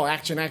just Right. all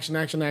action, action,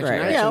 action, action, Right.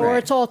 action. Yeah, or Right.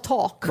 it's all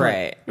talk.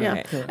 Right. Yeah.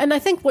 Right. And I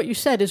think what you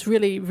said is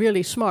really,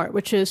 really smart,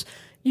 which is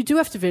you do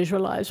have to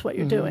visualize what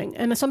you're doing.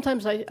 And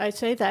sometimes I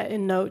say that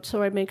in notes,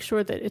 or I make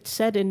sure that it's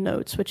said in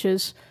notes, which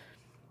is,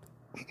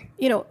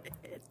 you know,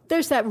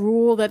 there's that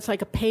rule that's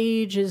like a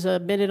page is a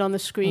minute on the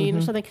screen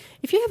or something.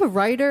 If you have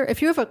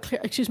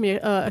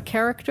a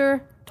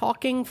character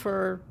talking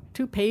for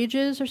 2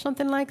 pages or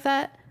something like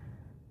that,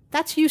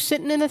 that's you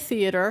sitting in a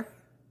theater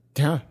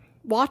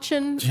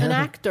watching an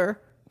actor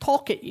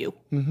talk at you.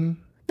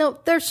 Now,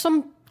 there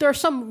are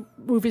some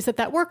movies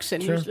that works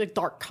in, usually like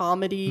dark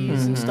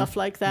comedies and stuff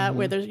like that,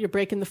 where you're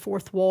breaking the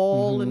fourth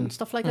wall and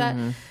stuff like that.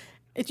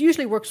 It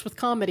usually works with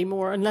comedy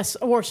more,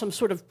 or some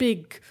sort of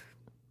big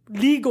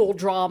legal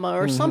drama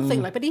or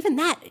something like. But even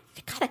that,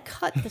 you gotta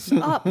cut this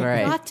up. You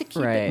got to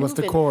keep it moving. What's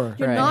the core?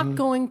 You're not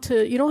going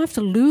to. You don't have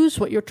to lose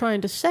what you're trying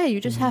to say. You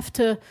just have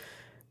to,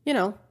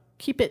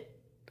 keep it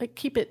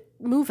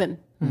moving.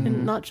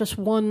 And not just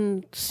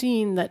one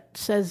scene that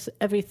says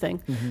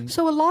everything.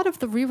 So a lot of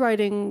the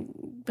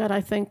rewriting that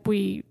I think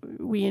we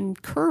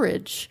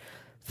encourage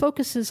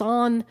focuses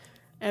on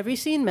every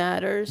scene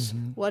matters.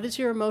 What is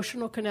your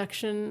emotional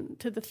connection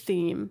to the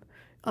theme?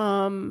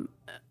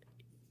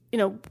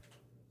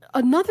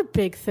 Another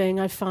big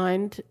thing I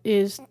find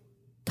is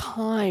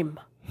time.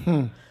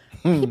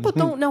 People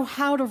don't know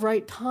how to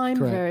write time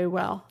very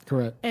well.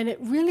 Correct. And it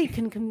really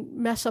can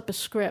mess up a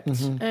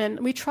script. And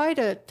we try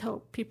to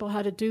tell people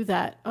how to do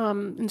that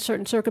in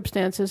certain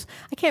circumstances.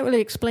 I can't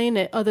really explain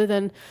it other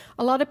than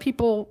a lot of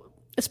people,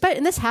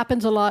 and this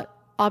happens a lot,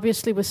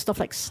 obviously, with stuff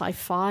like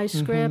sci-fi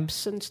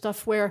scripts and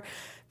stuff where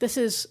this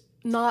is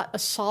not a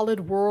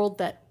solid world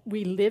that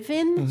we live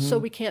in. So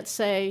we can't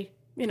say,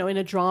 in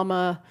a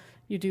drama,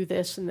 you do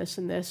this and this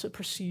and this, a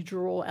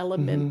procedural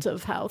element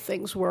of how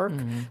things work.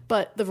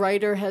 But the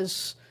writer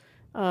has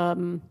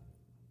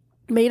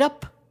made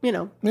up,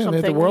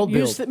 something. The world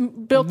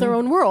built their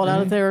own world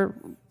out of their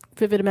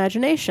vivid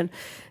imagination.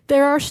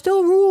 There are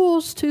still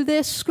rules to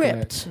this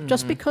script.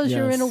 Just because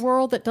you're in a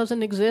world that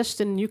doesn't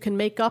exist and you can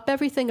make up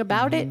everything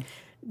about it,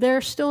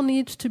 there still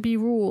needs to be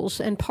rules,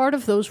 and part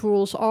of those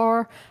rules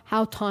are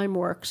how time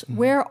works.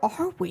 Where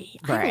are we?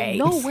 I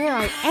don't know where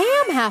I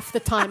am half the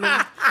time,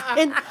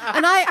 and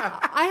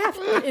I have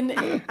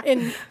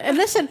and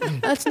listen.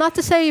 That's not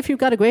to say if you've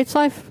got a great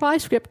sci-fi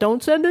script,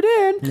 don't send it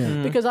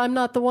in because I'm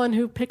not the one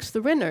who picks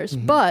the winners.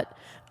 But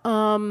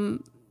I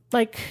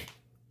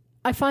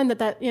find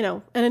that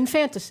and in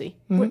fantasy,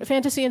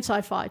 fantasy and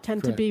sci-fi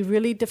tend to be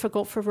really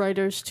difficult for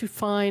writers to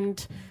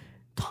find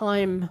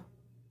time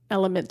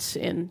elements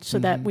in so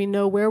that we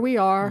know where we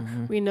are,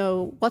 we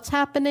know what's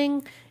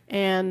happening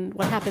and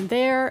what happened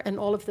there and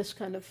all of this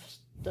kind of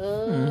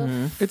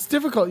stuff. It's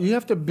difficult. You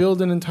have to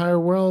build an entire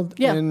world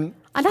in,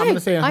 I'm going to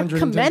say 110 I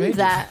commend pages.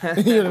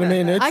 that. You know what I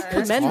mean? I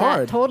commend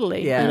that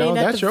totally. Yeah. I mean,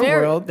 that's your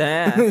world.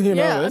 Yeah, I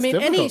mean,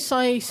 difficult.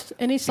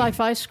 any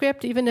sci-fi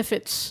script, even if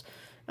it's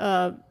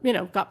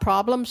got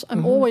problems,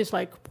 I'm always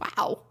like,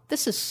 wow,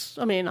 this is,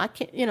 I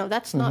can't,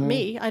 that's not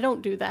me. I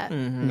don't do that.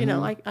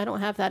 I don't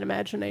have that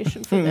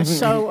imagination for this.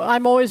 So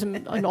I'm always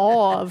in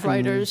awe of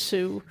writers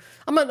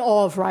I'm in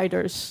awe of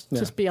writers,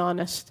 just be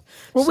honest.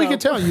 Well, we can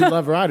tell you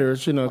love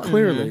writers,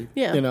 clearly.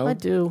 Yeah, I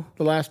do.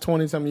 The last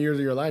 20-something years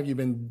of your life, you've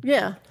been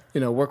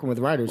working with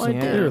writers. Well,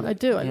 clearly. I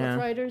do. I love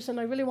writers, and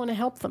I really want to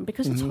help them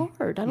because it's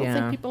hard. I don't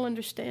think people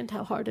understand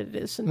how hard it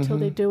is until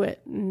they do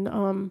it.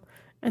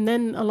 And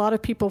then a lot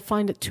of people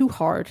find it too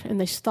hard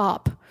and they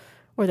stop,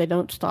 or they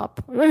don't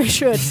stop. They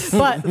should,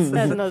 but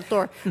that's another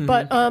story.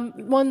 But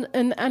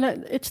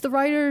it's the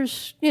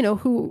writers,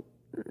 who.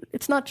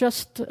 It's not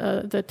just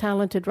the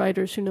talented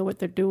writers who know what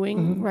they're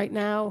doing right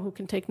now, who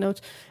can take notes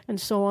and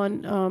so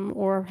on,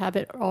 or have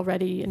it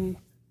already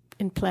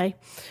in play,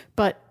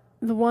 but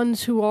the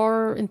ones who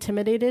are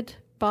intimidated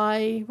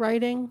by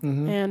writing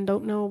and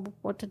don't know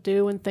what to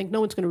do and think no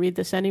one's going to read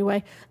this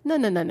anyway.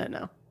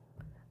 No.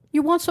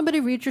 You want somebody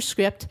to read your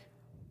script,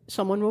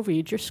 someone will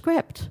read your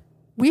script.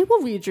 We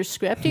will read your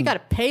script. You got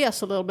to pay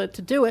us a little bit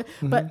to do it,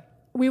 but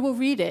we will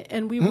read it,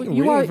 and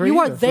you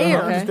are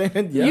there.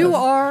 Yes. You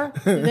are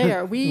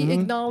there. We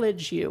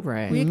acknowledge you.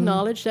 Right. We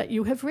acknowledge that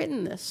you have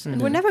written this,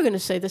 and we're never going to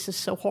say this is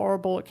so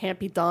horrible it can't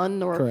be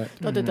done or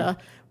da.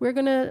 We're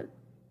going to,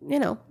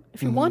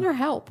 if you want our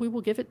help, we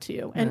will give it to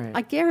you, and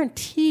I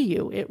guarantee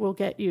you it will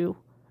get you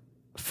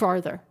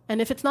farther. And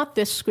if it's not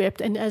this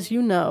script, and as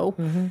you know,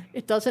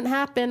 it doesn't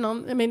happen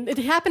it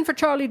happened for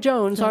Charlie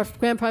Jones, our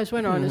grand prize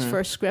winner on his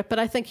first script, but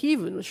I think he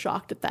even was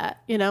shocked at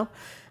that,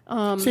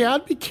 See,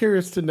 I'd be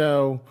curious to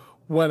know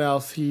what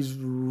else he's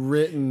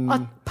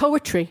written.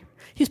 Poetry.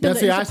 He's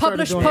a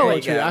published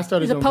poet.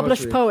 He's a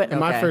published poet. And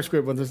my first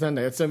script was the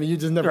Sundance. You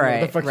just never know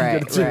what the fuck you're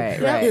going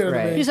to do.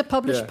 Right. He's a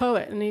published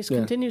poet, and he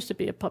continues to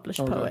be a published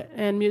poet,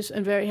 and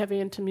very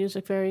heavy into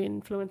music, very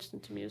influenced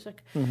into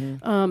music.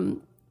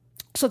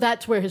 So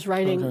that's where his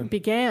writing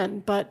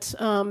began. But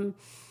don't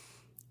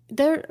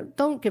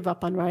give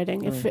up on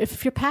writing.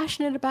 If you're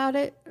passionate about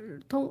it,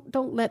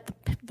 don't let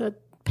the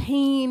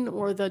pain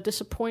or the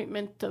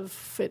disappointment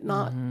of it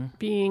not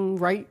being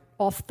right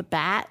off the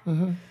bat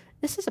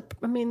this is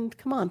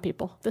come on,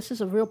 people. This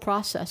is a real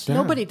process.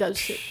 Nobody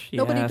does it.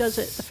 Nobody does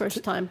it the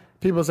first time.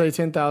 People say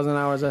 10,000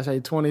 hours. I say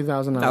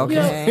 20,000 hours.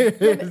 Okay.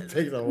 It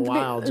takes a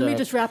while, Let me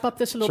just wrap up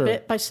this a little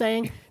bit by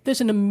saying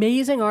there's an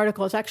amazing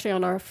article. It's actually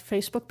on our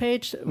Facebook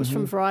page. It was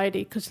from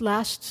Variety because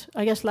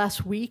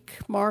last week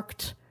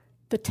marked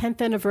the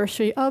 10th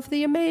anniversary of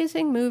the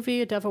amazing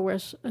movie Devil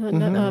Wears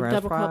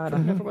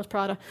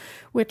Prada,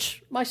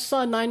 which my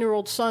son,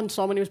 9-year-old son,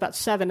 saw when he was about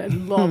 7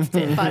 and loved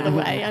it, by the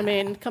way. I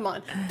mean, come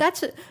on.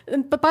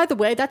 But by the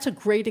way, that's a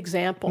great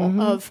example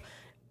of,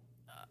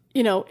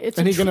 it's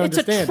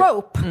a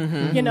trope.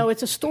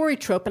 It's a story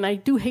trope, and I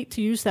do hate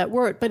to use that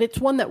word, but it's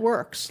one that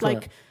works.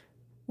 Correct. Like,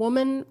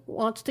 woman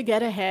wants to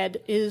get ahead,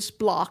 is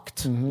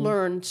blocked,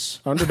 learns.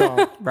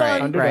 Underdog.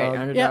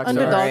 Underdog. Yeah,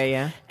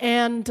 underdog.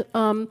 And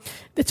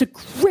it's a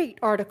great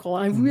article.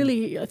 And I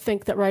really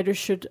think that writers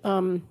should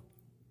read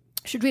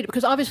it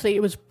because obviously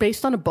it was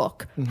based on a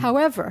book.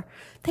 However,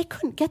 they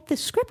couldn't get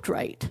this script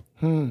right.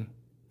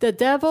 The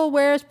Devil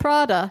Wears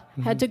Prada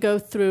had to go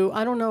through,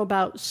 I don't know,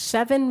 about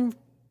 7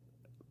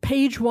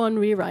 page 1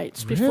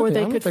 rewrites before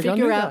they could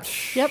figure out.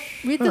 Yep,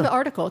 read the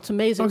article. It's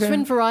amazing. Okay. It's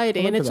in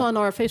Variety, and it's on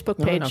our Facebook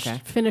page.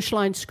 Finish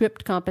Line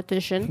Script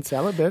Competition.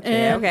 Sell it, bitch.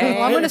 And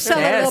well, I'm going to sell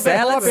it a little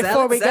bit more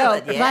before we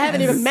go. I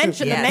haven't even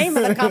mentioned the name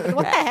of the company.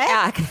 What the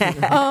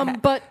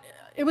heck? But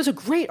it was a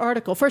great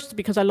article. First,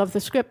 because I love the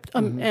script,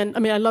 and I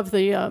mean I love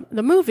the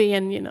movie,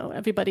 and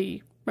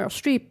everybody. Meryl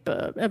Streep,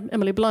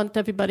 Emily Blunt,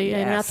 everybody,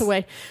 Anne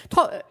Hathaway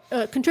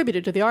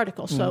contributed to the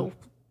article. So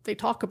they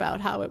talk about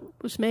how it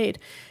was made.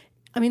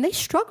 I mean, they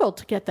struggled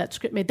to get that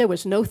script made. There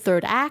was no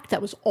third act.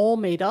 That was all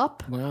made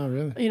up. Wow,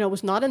 really? It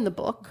was not in the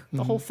book.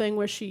 The whole thing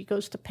where she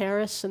goes to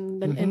Paris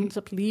and then ends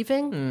up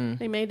leaving,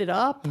 they made it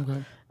up.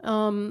 Okay.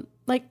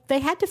 They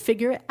had to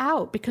figure it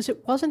out because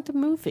it wasn't a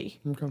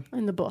movie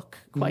in the book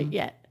quite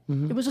yet.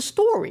 It was a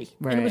story,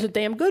 and it was a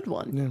damn good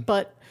one. Yeah.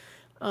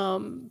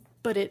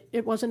 But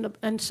it wasn't.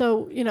 And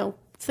so,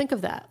 think of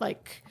that.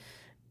 Like,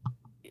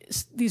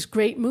 these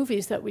great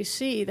movies that we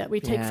see that we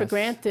take for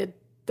granted.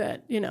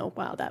 That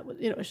wow, that was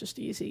it's just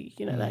easy.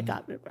 That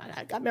got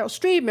Meryl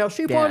Streep. Meryl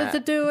Streep wanted to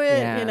do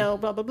it. Blah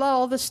blah blah.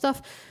 All this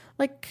stuff,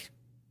 like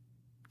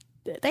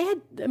they had.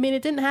 I mean,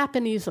 it didn't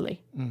happen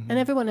easily, and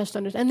everyone has to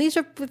understand. And these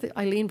are with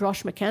Eileen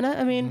Brosh McKenna.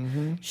 I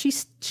mean, she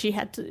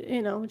had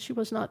to. She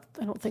was not.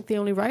 I don't think the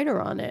only writer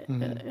on it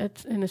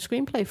in a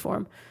screenplay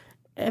form.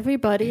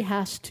 Everybody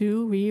has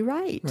to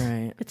rewrite.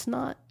 Right. It's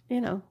not.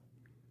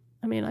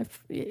 I mean, I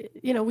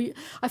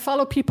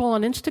follow people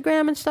on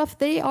Instagram and stuff.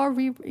 They are,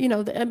 major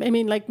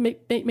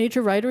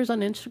writers on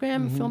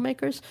Instagram,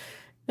 filmmakers.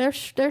 They're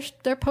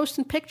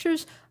posting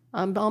pictures.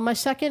 I'm on my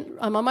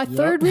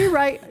third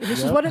rewrite.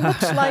 This is what it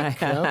looks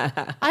like.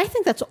 I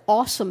think that's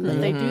awesome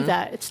that they do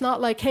that. It's not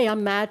like, hey,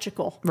 I'm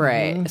magical.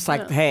 Right. It's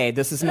like, hey,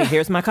 this is me.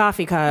 Here's my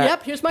coffee cup.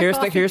 Yep, here's my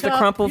coffee cup. Here's the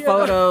crumpled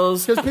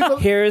photos.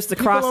 Here's the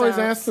cross. People always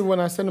ask me when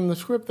I send them the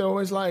script, they're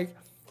always like,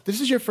 this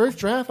is your first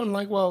draft? I'm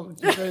like, well,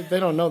 they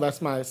don't know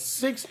that's my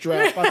 6th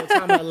draft by the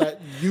time I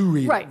let you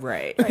read it.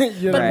 Right. But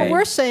what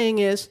we're saying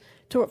is,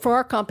 for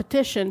our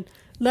competition,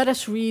 let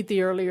us read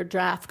the earlier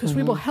draft because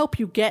we will help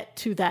you get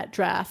to that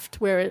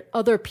draft where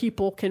other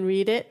people can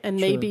read it and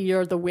maybe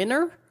you're the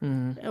winner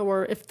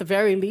or if the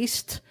very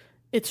least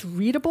it's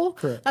readable.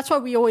 Correct. That's why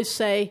we always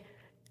say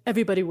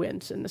everybody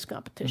wins in this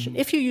competition.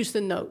 If you use the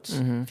notes.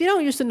 If you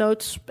don't use the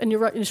notes and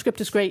your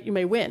script is great, you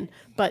may win.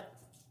 But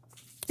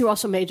you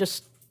also may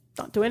just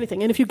not do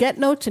anything. And if you get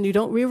notes and you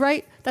don't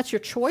rewrite, that's your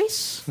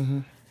choice.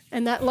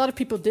 And that a lot of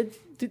people did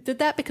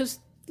that because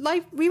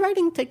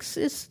rewriting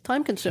is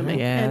time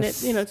consuming, and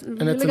it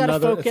really got to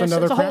focus. It's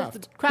another whole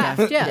craft.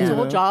 It's a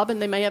whole job, and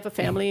they may have a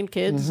family and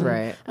kids,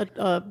 and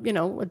a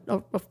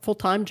full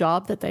time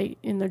job that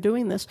they're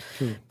doing this.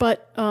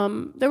 But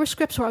there were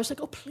scripts where I was like,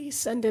 oh, please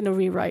send in a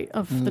rewrite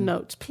of the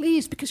notes,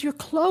 please, because you're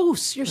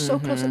close, you're so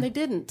close, and they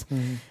didn't,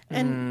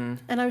 and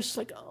I was just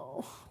like,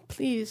 oh,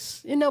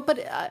 please,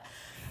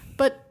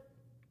 but.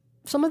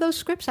 Some of those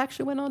scripts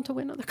actually went on to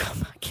win other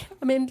companies.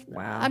 I mean,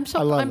 I'm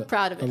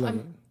proud of it.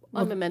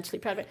 I'm immensely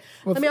proud of it.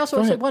 Well, let me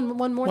also say one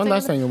more thing. One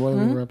last thing.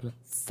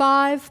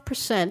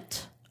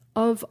 5%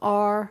 of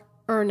our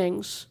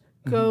earnings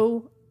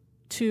go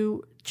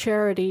to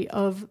charity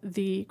of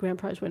the grand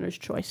prize winner's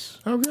choice.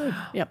 Oh, good.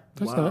 Yep.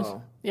 That's nice.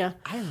 Yeah.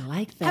 I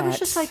like that. I was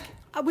just like,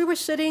 we were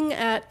sitting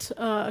at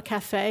a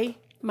cafe,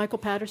 Michael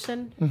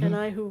Patterson and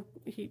I,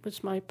 he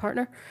was my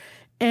partner,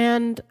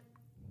 and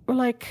we're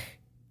like,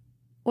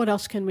 what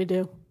else can we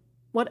do?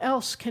 What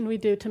else can we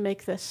do to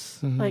make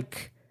this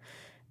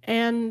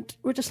and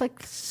we're just like,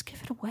 let's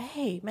give it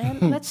away,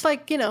 man. Let's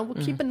we'll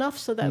keep enough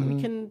so that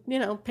we can,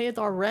 pay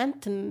our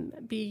rent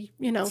and be,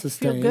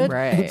 feel good,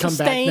 come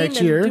back next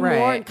year, do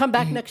more and come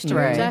back next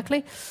year,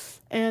 exactly.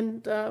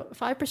 And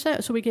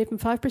 5%. So we gave him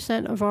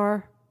 5% of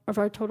our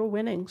total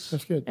winnings.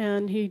 That's good.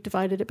 And he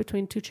divided it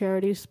between 2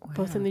 charities,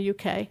 both in the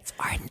UK. It's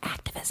art and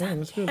activism. Yeah,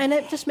 that's good. And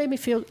it just made me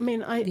feel. I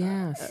mean,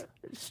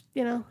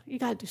 you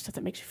got to do stuff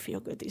that makes you feel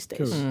good these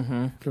days.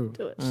 Cool.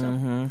 Do it.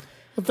 So.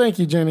 Well, thank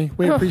you, Jenny.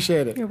 We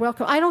appreciate it. You're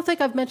welcome. I don't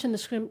think I've mentioned the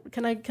screen.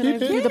 Can I do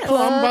the Yeah.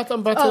 plug? I'm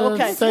about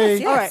to say.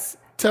 Yes. All right.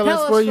 Tell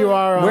us where you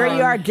are. Where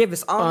you are, give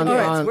us all the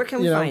words. Where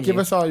can we find you? Give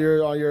us all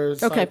your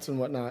sites and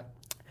whatnot.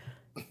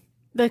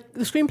 The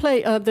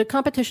screenplay, the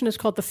competition is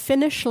called the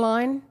Finish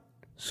Line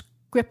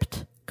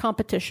Script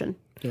Competition.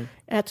 Yeah.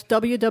 At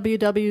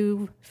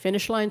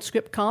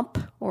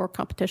www.finishlinescriptcomp or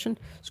competition,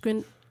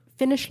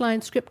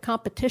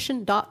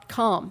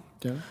 finishlinescriptcompetition.com.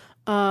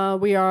 Yeah.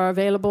 We are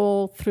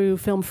available through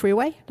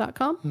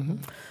filmfreeway.com. Mm-hmm.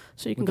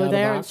 So you can go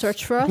there and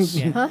search for us.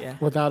 Yeah.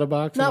 Without a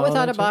box? Not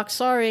without a box,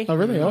 sorry. Oh,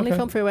 really? Only Okay.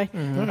 Film Freeway.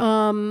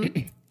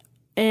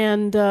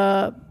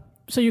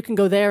 So you can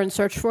go there and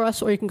search for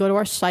us, or you can go to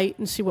our site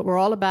and see what we're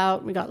all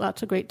about. We got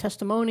lots of great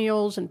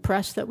testimonials and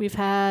press that we've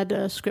had.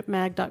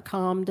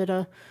 Scriptmag.com did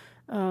a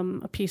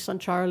piece on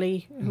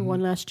Charlie, who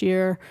won last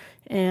year.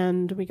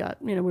 And we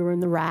got, we were in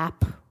the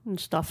Wrap and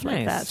stuff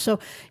like that. So,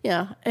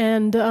 yeah.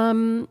 And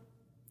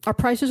our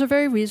prices are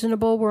very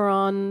reasonable. We're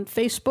on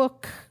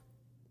Facebook,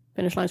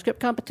 Finish Line Script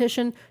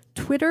Competition,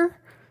 Twitter,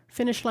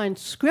 Finish Line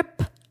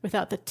Script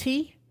without the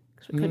T,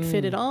 because we couldn't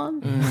fit it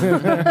on. I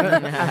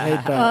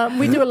hate that.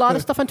 We do a lot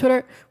of stuff on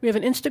Twitter. We have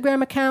an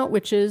Instagram account,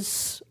 which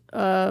is,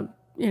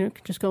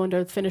 just go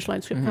under the Finish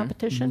Line Script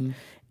Competition.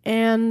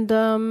 And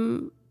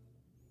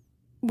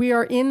we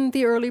are in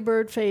the early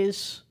bird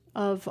phase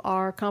of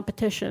our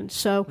competition.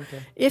 So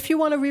if you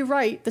want to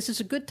rewrite, this is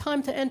a good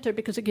time to enter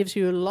because it gives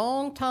you a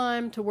long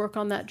time to work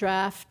on that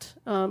draft.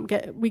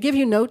 We give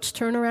you notes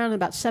turnaround in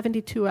about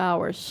 72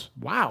 hours.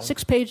 Wow.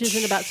 6 pages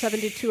in about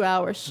 72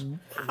 hours.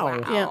 Wow.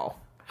 Yeah.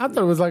 I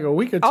thought it was like a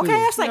week or two. Okay,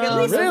 that's like at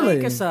least really? a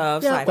week or so.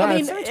 It's Yeah, like, I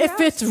mean, if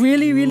it's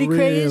really, really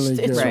crazed,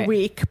 Really it's good. a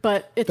week,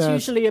 but it's That's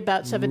usually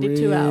about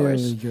 72 really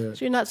hours. good.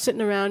 So you're not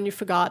sitting around, you've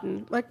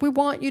forgotten. Like, we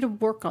want you to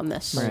work on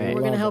this. Right.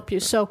 We're going to help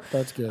you. So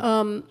That's good.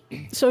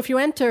 so if you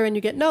enter and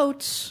you get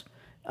notes,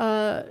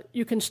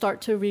 you can start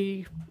to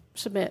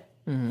resubmit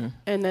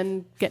and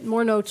then get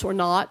more notes or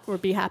not, or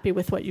be happy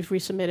with what you've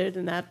resubmitted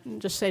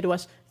and just say to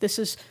us, this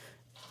is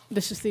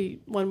the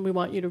one we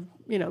want you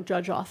to,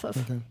 judge off of.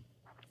 Okay.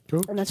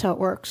 Cool. And that's how it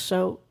works.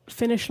 So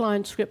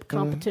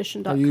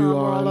finishlinescriptcompetition.com. Are you We're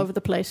all on- over the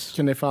place.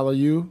 Can they follow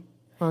you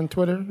on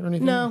Twitter or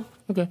anything? No.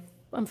 Okay.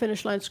 I'm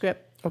Finish Line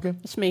Script. Okay.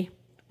 It's me.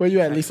 Where you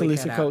at, tweet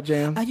Lisa that Coat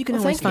Jam? you can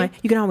Well, always thank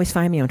find you can always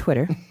find me on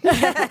Twitter.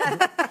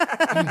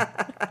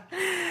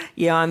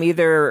 Yeah, I'm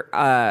either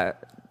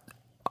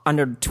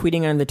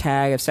tweeting under the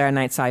tag of Saturday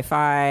Night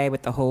Sci-Fi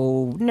with the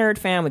whole nerd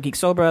fam with Geek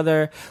Soul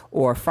Brother,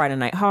 or Friday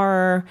Night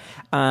Horror,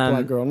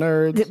 Black Girl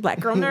Nerds. Black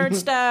Girl Nerd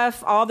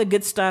stuff, all the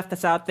good stuff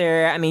that's out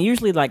there. I mean,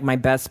 usually like my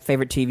best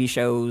favorite TV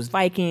shows,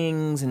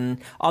 Vikings, and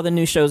all the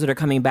new shows that are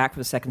coming back for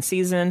the second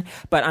season.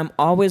 But I'm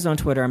always on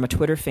Twitter. I'm a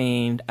Twitter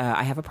fiend.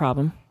 I have a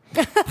problem.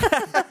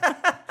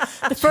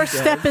 The first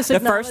step is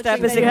acknowledging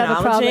that you have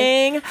a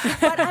problem.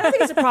 But I don't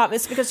think it's a problem.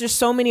 It's because there's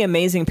so many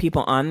amazing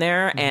people on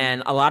there,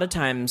 and a lot of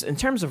times, in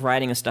terms of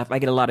writing and stuff, I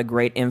get a lot of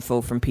great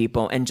info from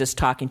people, and just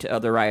talking to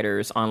other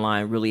writers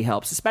online really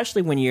helps,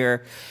 especially when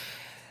you're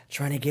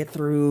trying to get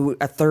through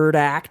a third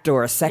act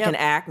or a second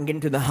act and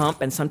getting to the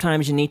hump, and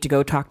sometimes you need to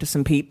go talk to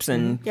some peeps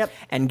and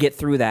get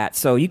through that.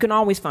 So you can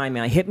always find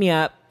me. Hit me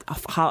up.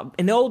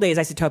 In the old days,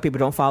 I used to tell people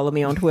don't follow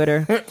me on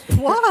Twitter.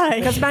 Why?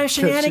 Because my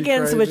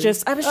shenanigans was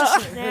just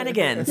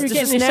shenanigans. You're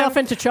getting yourself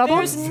into trouble?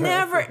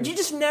 You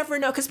just never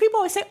know. Because people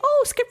always say,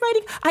 oh, script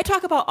writing. I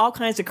talk about all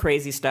kinds of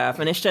crazy stuff.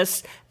 And it's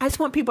just, I just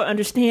want people to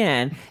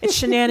understand it's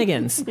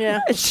shenanigans. Yeah.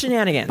 It's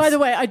shenanigans. By the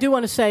way, I do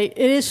want to say,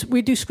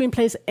 we do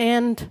screenplays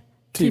and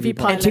TV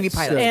pilots. And TV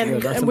pilots.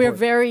 And, that's and we're important.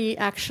 very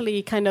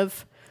actually kind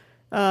of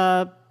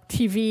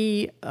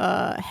TV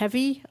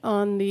heavy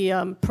on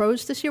the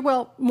pros this year.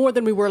 Well, more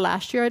than we were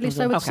last year, at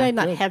least I would say.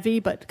 Not heavy,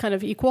 but kind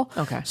of equal.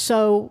 Okay.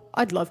 So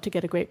I'd love to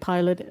get a great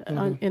pilot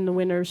in the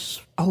winners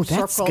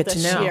that's circle good to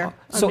this know. year.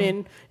 So- I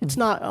mean, it's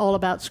not all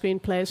about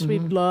screenplays.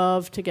 We'd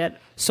love to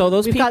get... So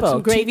those we've got people,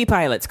 some great- TV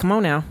pilots, come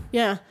on now.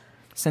 Yeah.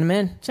 Send them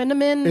in. Send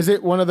them in. Is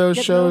it one of those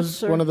Get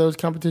shows, notes or- one of those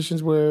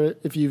competitions where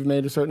if you've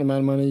made a certain amount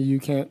of money, you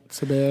can't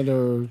submit?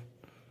 Or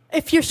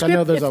If your I script...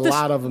 know there's if a this-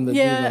 lot of them that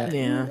yeah, do that.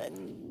 Yeah.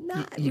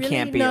 Not You really,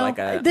 can't be no. like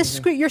a- This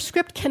script. Your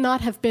script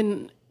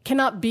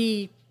cannot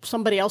be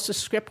somebody else's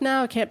script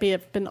now. It can't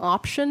have been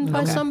optioned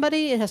by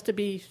somebody. It has to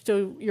be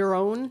still your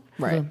own.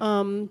 Right.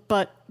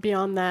 But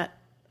beyond that,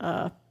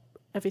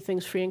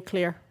 everything's free and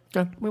clear.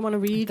 Okay. We want to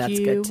read That's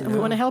you, good to and we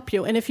know. want to help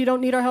you. And if you don't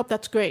need our help,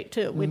 that's great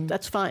too.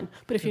 That's fine.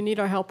 But if you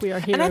need our help, we are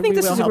here. And I think we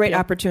this will is a help great you.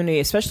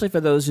 opportunity, especially for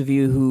those of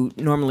you who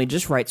normally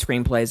just write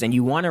screenplays and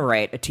you want to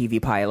write a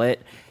TV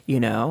pilot.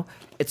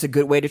 It's a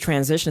good way to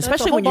transition,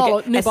 especially a when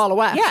whole you new ball of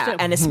wax, Yeah, too.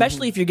 and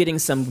especially if you're getting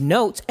some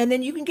notes, and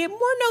then you can get more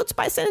notes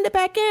by sending it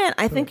back in.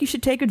 I think you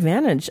should take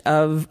advantage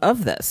of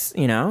this.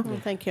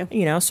 Thank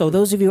you. So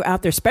those of you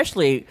out there,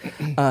 especially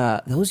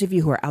those of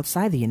you who are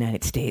outside the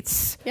United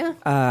States,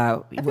 Yeah.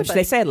 which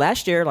they said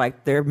last year, like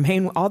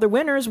all their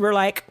winners were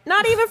like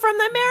not even from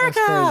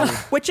America,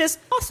 which is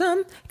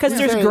awesome because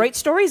there's saying great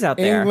stories out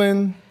there.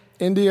 England,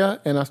 India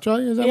and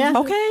Australia. Is that Yeah.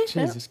 what you Okay.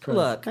 said? Jesus Christ.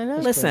 Look, know.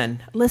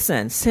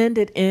 listen. Send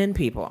it in,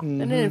 people.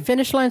 And then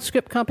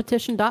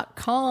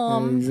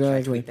finishlinescriptcompetition.com.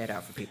 Exactly. Tweet that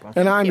out for people.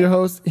 And I'm your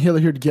host,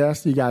 Hilliard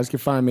Guest. You guys can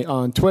find me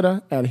on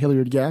Twitter at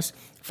Hilliard Guest.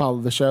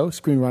 Follow the show,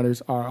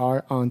 Screenwriters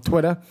RR on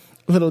Twitter.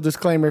 Little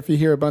disclaimer: if you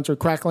hear a bunch of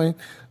crackling,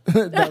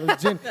 that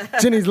was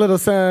Jenny's little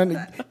son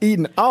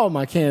eating all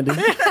my candy.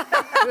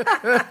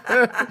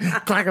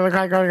 Crackle.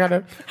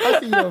 I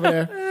see you over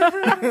there.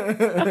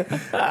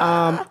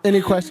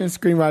 Any questions?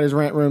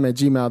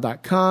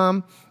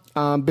 screenwritersrantroom@gmail.com.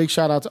 Big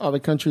shout out to all the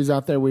countries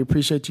out there. We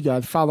appreciate you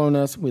guys following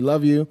us. We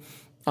love you.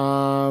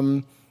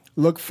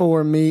 Look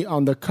for me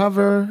on the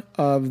cover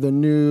of the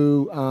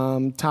new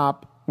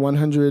top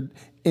 100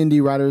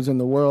 indie writers in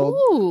the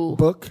world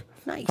book.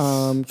 Nice.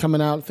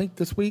 Coming out, I think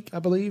this week, I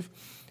believe.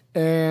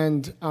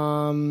 And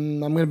I'm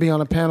going to be on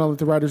a panel at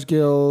the Writers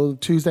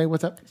Guild Tuesday.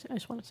 What's up? I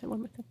just want to say one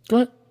more thing. Go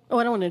ahead. Oh,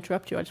 I don't want to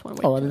interrupt you. I just want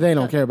to wait. Oh, they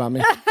don't care about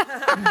me.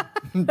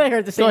 They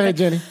heard the same Go ahead,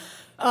 thing. Jenny.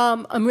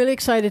 I'm really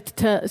excited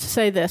to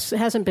say this. It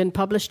hasn't been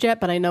published yet,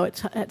 but I know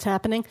it's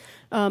happening.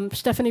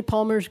 Stephanie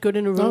Palmer's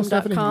Stephanie.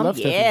 goodintheroom.com. Love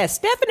Stephanie. Yeah,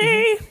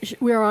 Stephanie.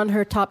 We're on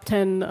her top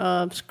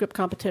 10 script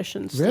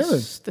competitions Really?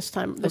 this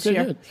Okay,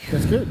 year. good.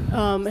 That's good.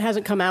 It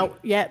hasn't come out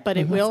yet, but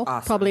it will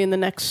awesome. probably in the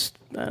next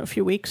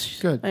few weeks.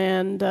 Good.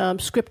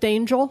 And Script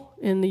Angel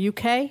in the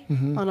UK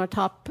on our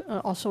top,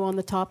 also on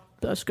the top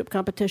script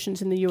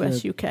competitions in the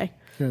US, UK.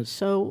 Good.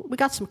 So we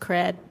got some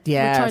cred.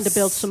 Yes. We're trying to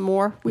build some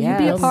more. Will you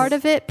be a Yes. part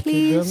of it, Keep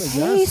building please?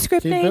 it. Hey, Yes.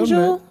 Script Keep building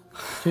Angel. it.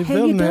 Keep How you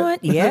building doing?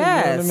 it. You know what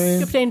I Yes. mean?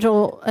 Script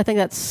Angel, I think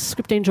that's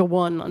Script Angel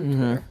 1 on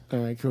Twitter. All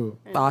right, cool.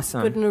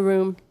 Awesome. Good in a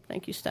room.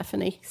 Thank you,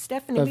 Stephanie.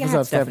 Stephanie, That's we what's gotta have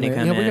up, Stephanie Stephanie.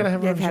 come Yeah, in. we gotta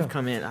have her on the have show.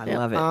 come in. I Yeah.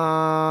 love it.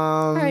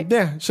 right.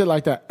 Yeah, shit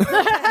like that.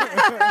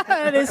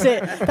 That is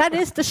it. That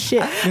is the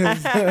shit.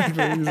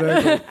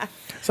 Exactly.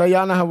 So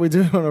y'all know how we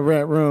do it on the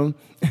Rant Room.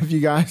 If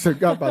you guys are,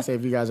 I'm about to say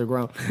if you guys are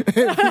grown.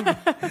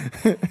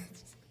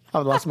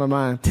 I've lost my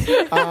mind.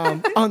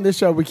 On this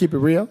show, we keep it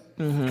real.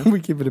 We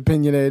keep it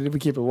opinionated. We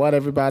keep it what,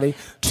 everybody?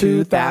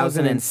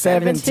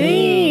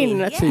 2017.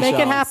 Let's Peace, make it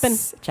y'all. happen.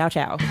 Ciao,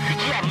 ciao.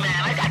 Yeah, man,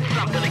 I got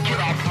something to get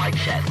off my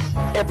chest.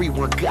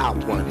 Everyone got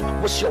one.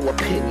 What's your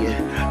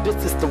opinion? This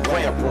is the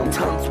Rant Room.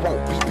 Tongues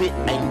won't be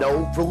bitten. Ain't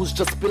no rules,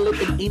 just spill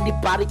it, and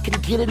anybody can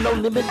get it. No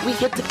limit. We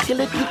here to kill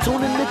it. You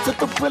tuning into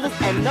the thrillers,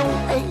 and no,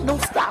 ain't no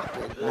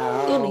stopping.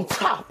 Any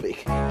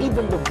topic,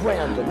 even the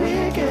random.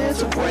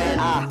 It's a rant.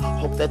 I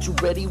hope that you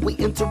ready. We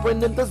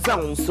entering in the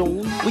zone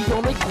soon. We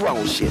on a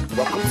grown shit.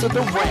 Welcome to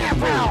the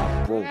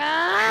Rant Room.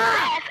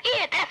 Ah,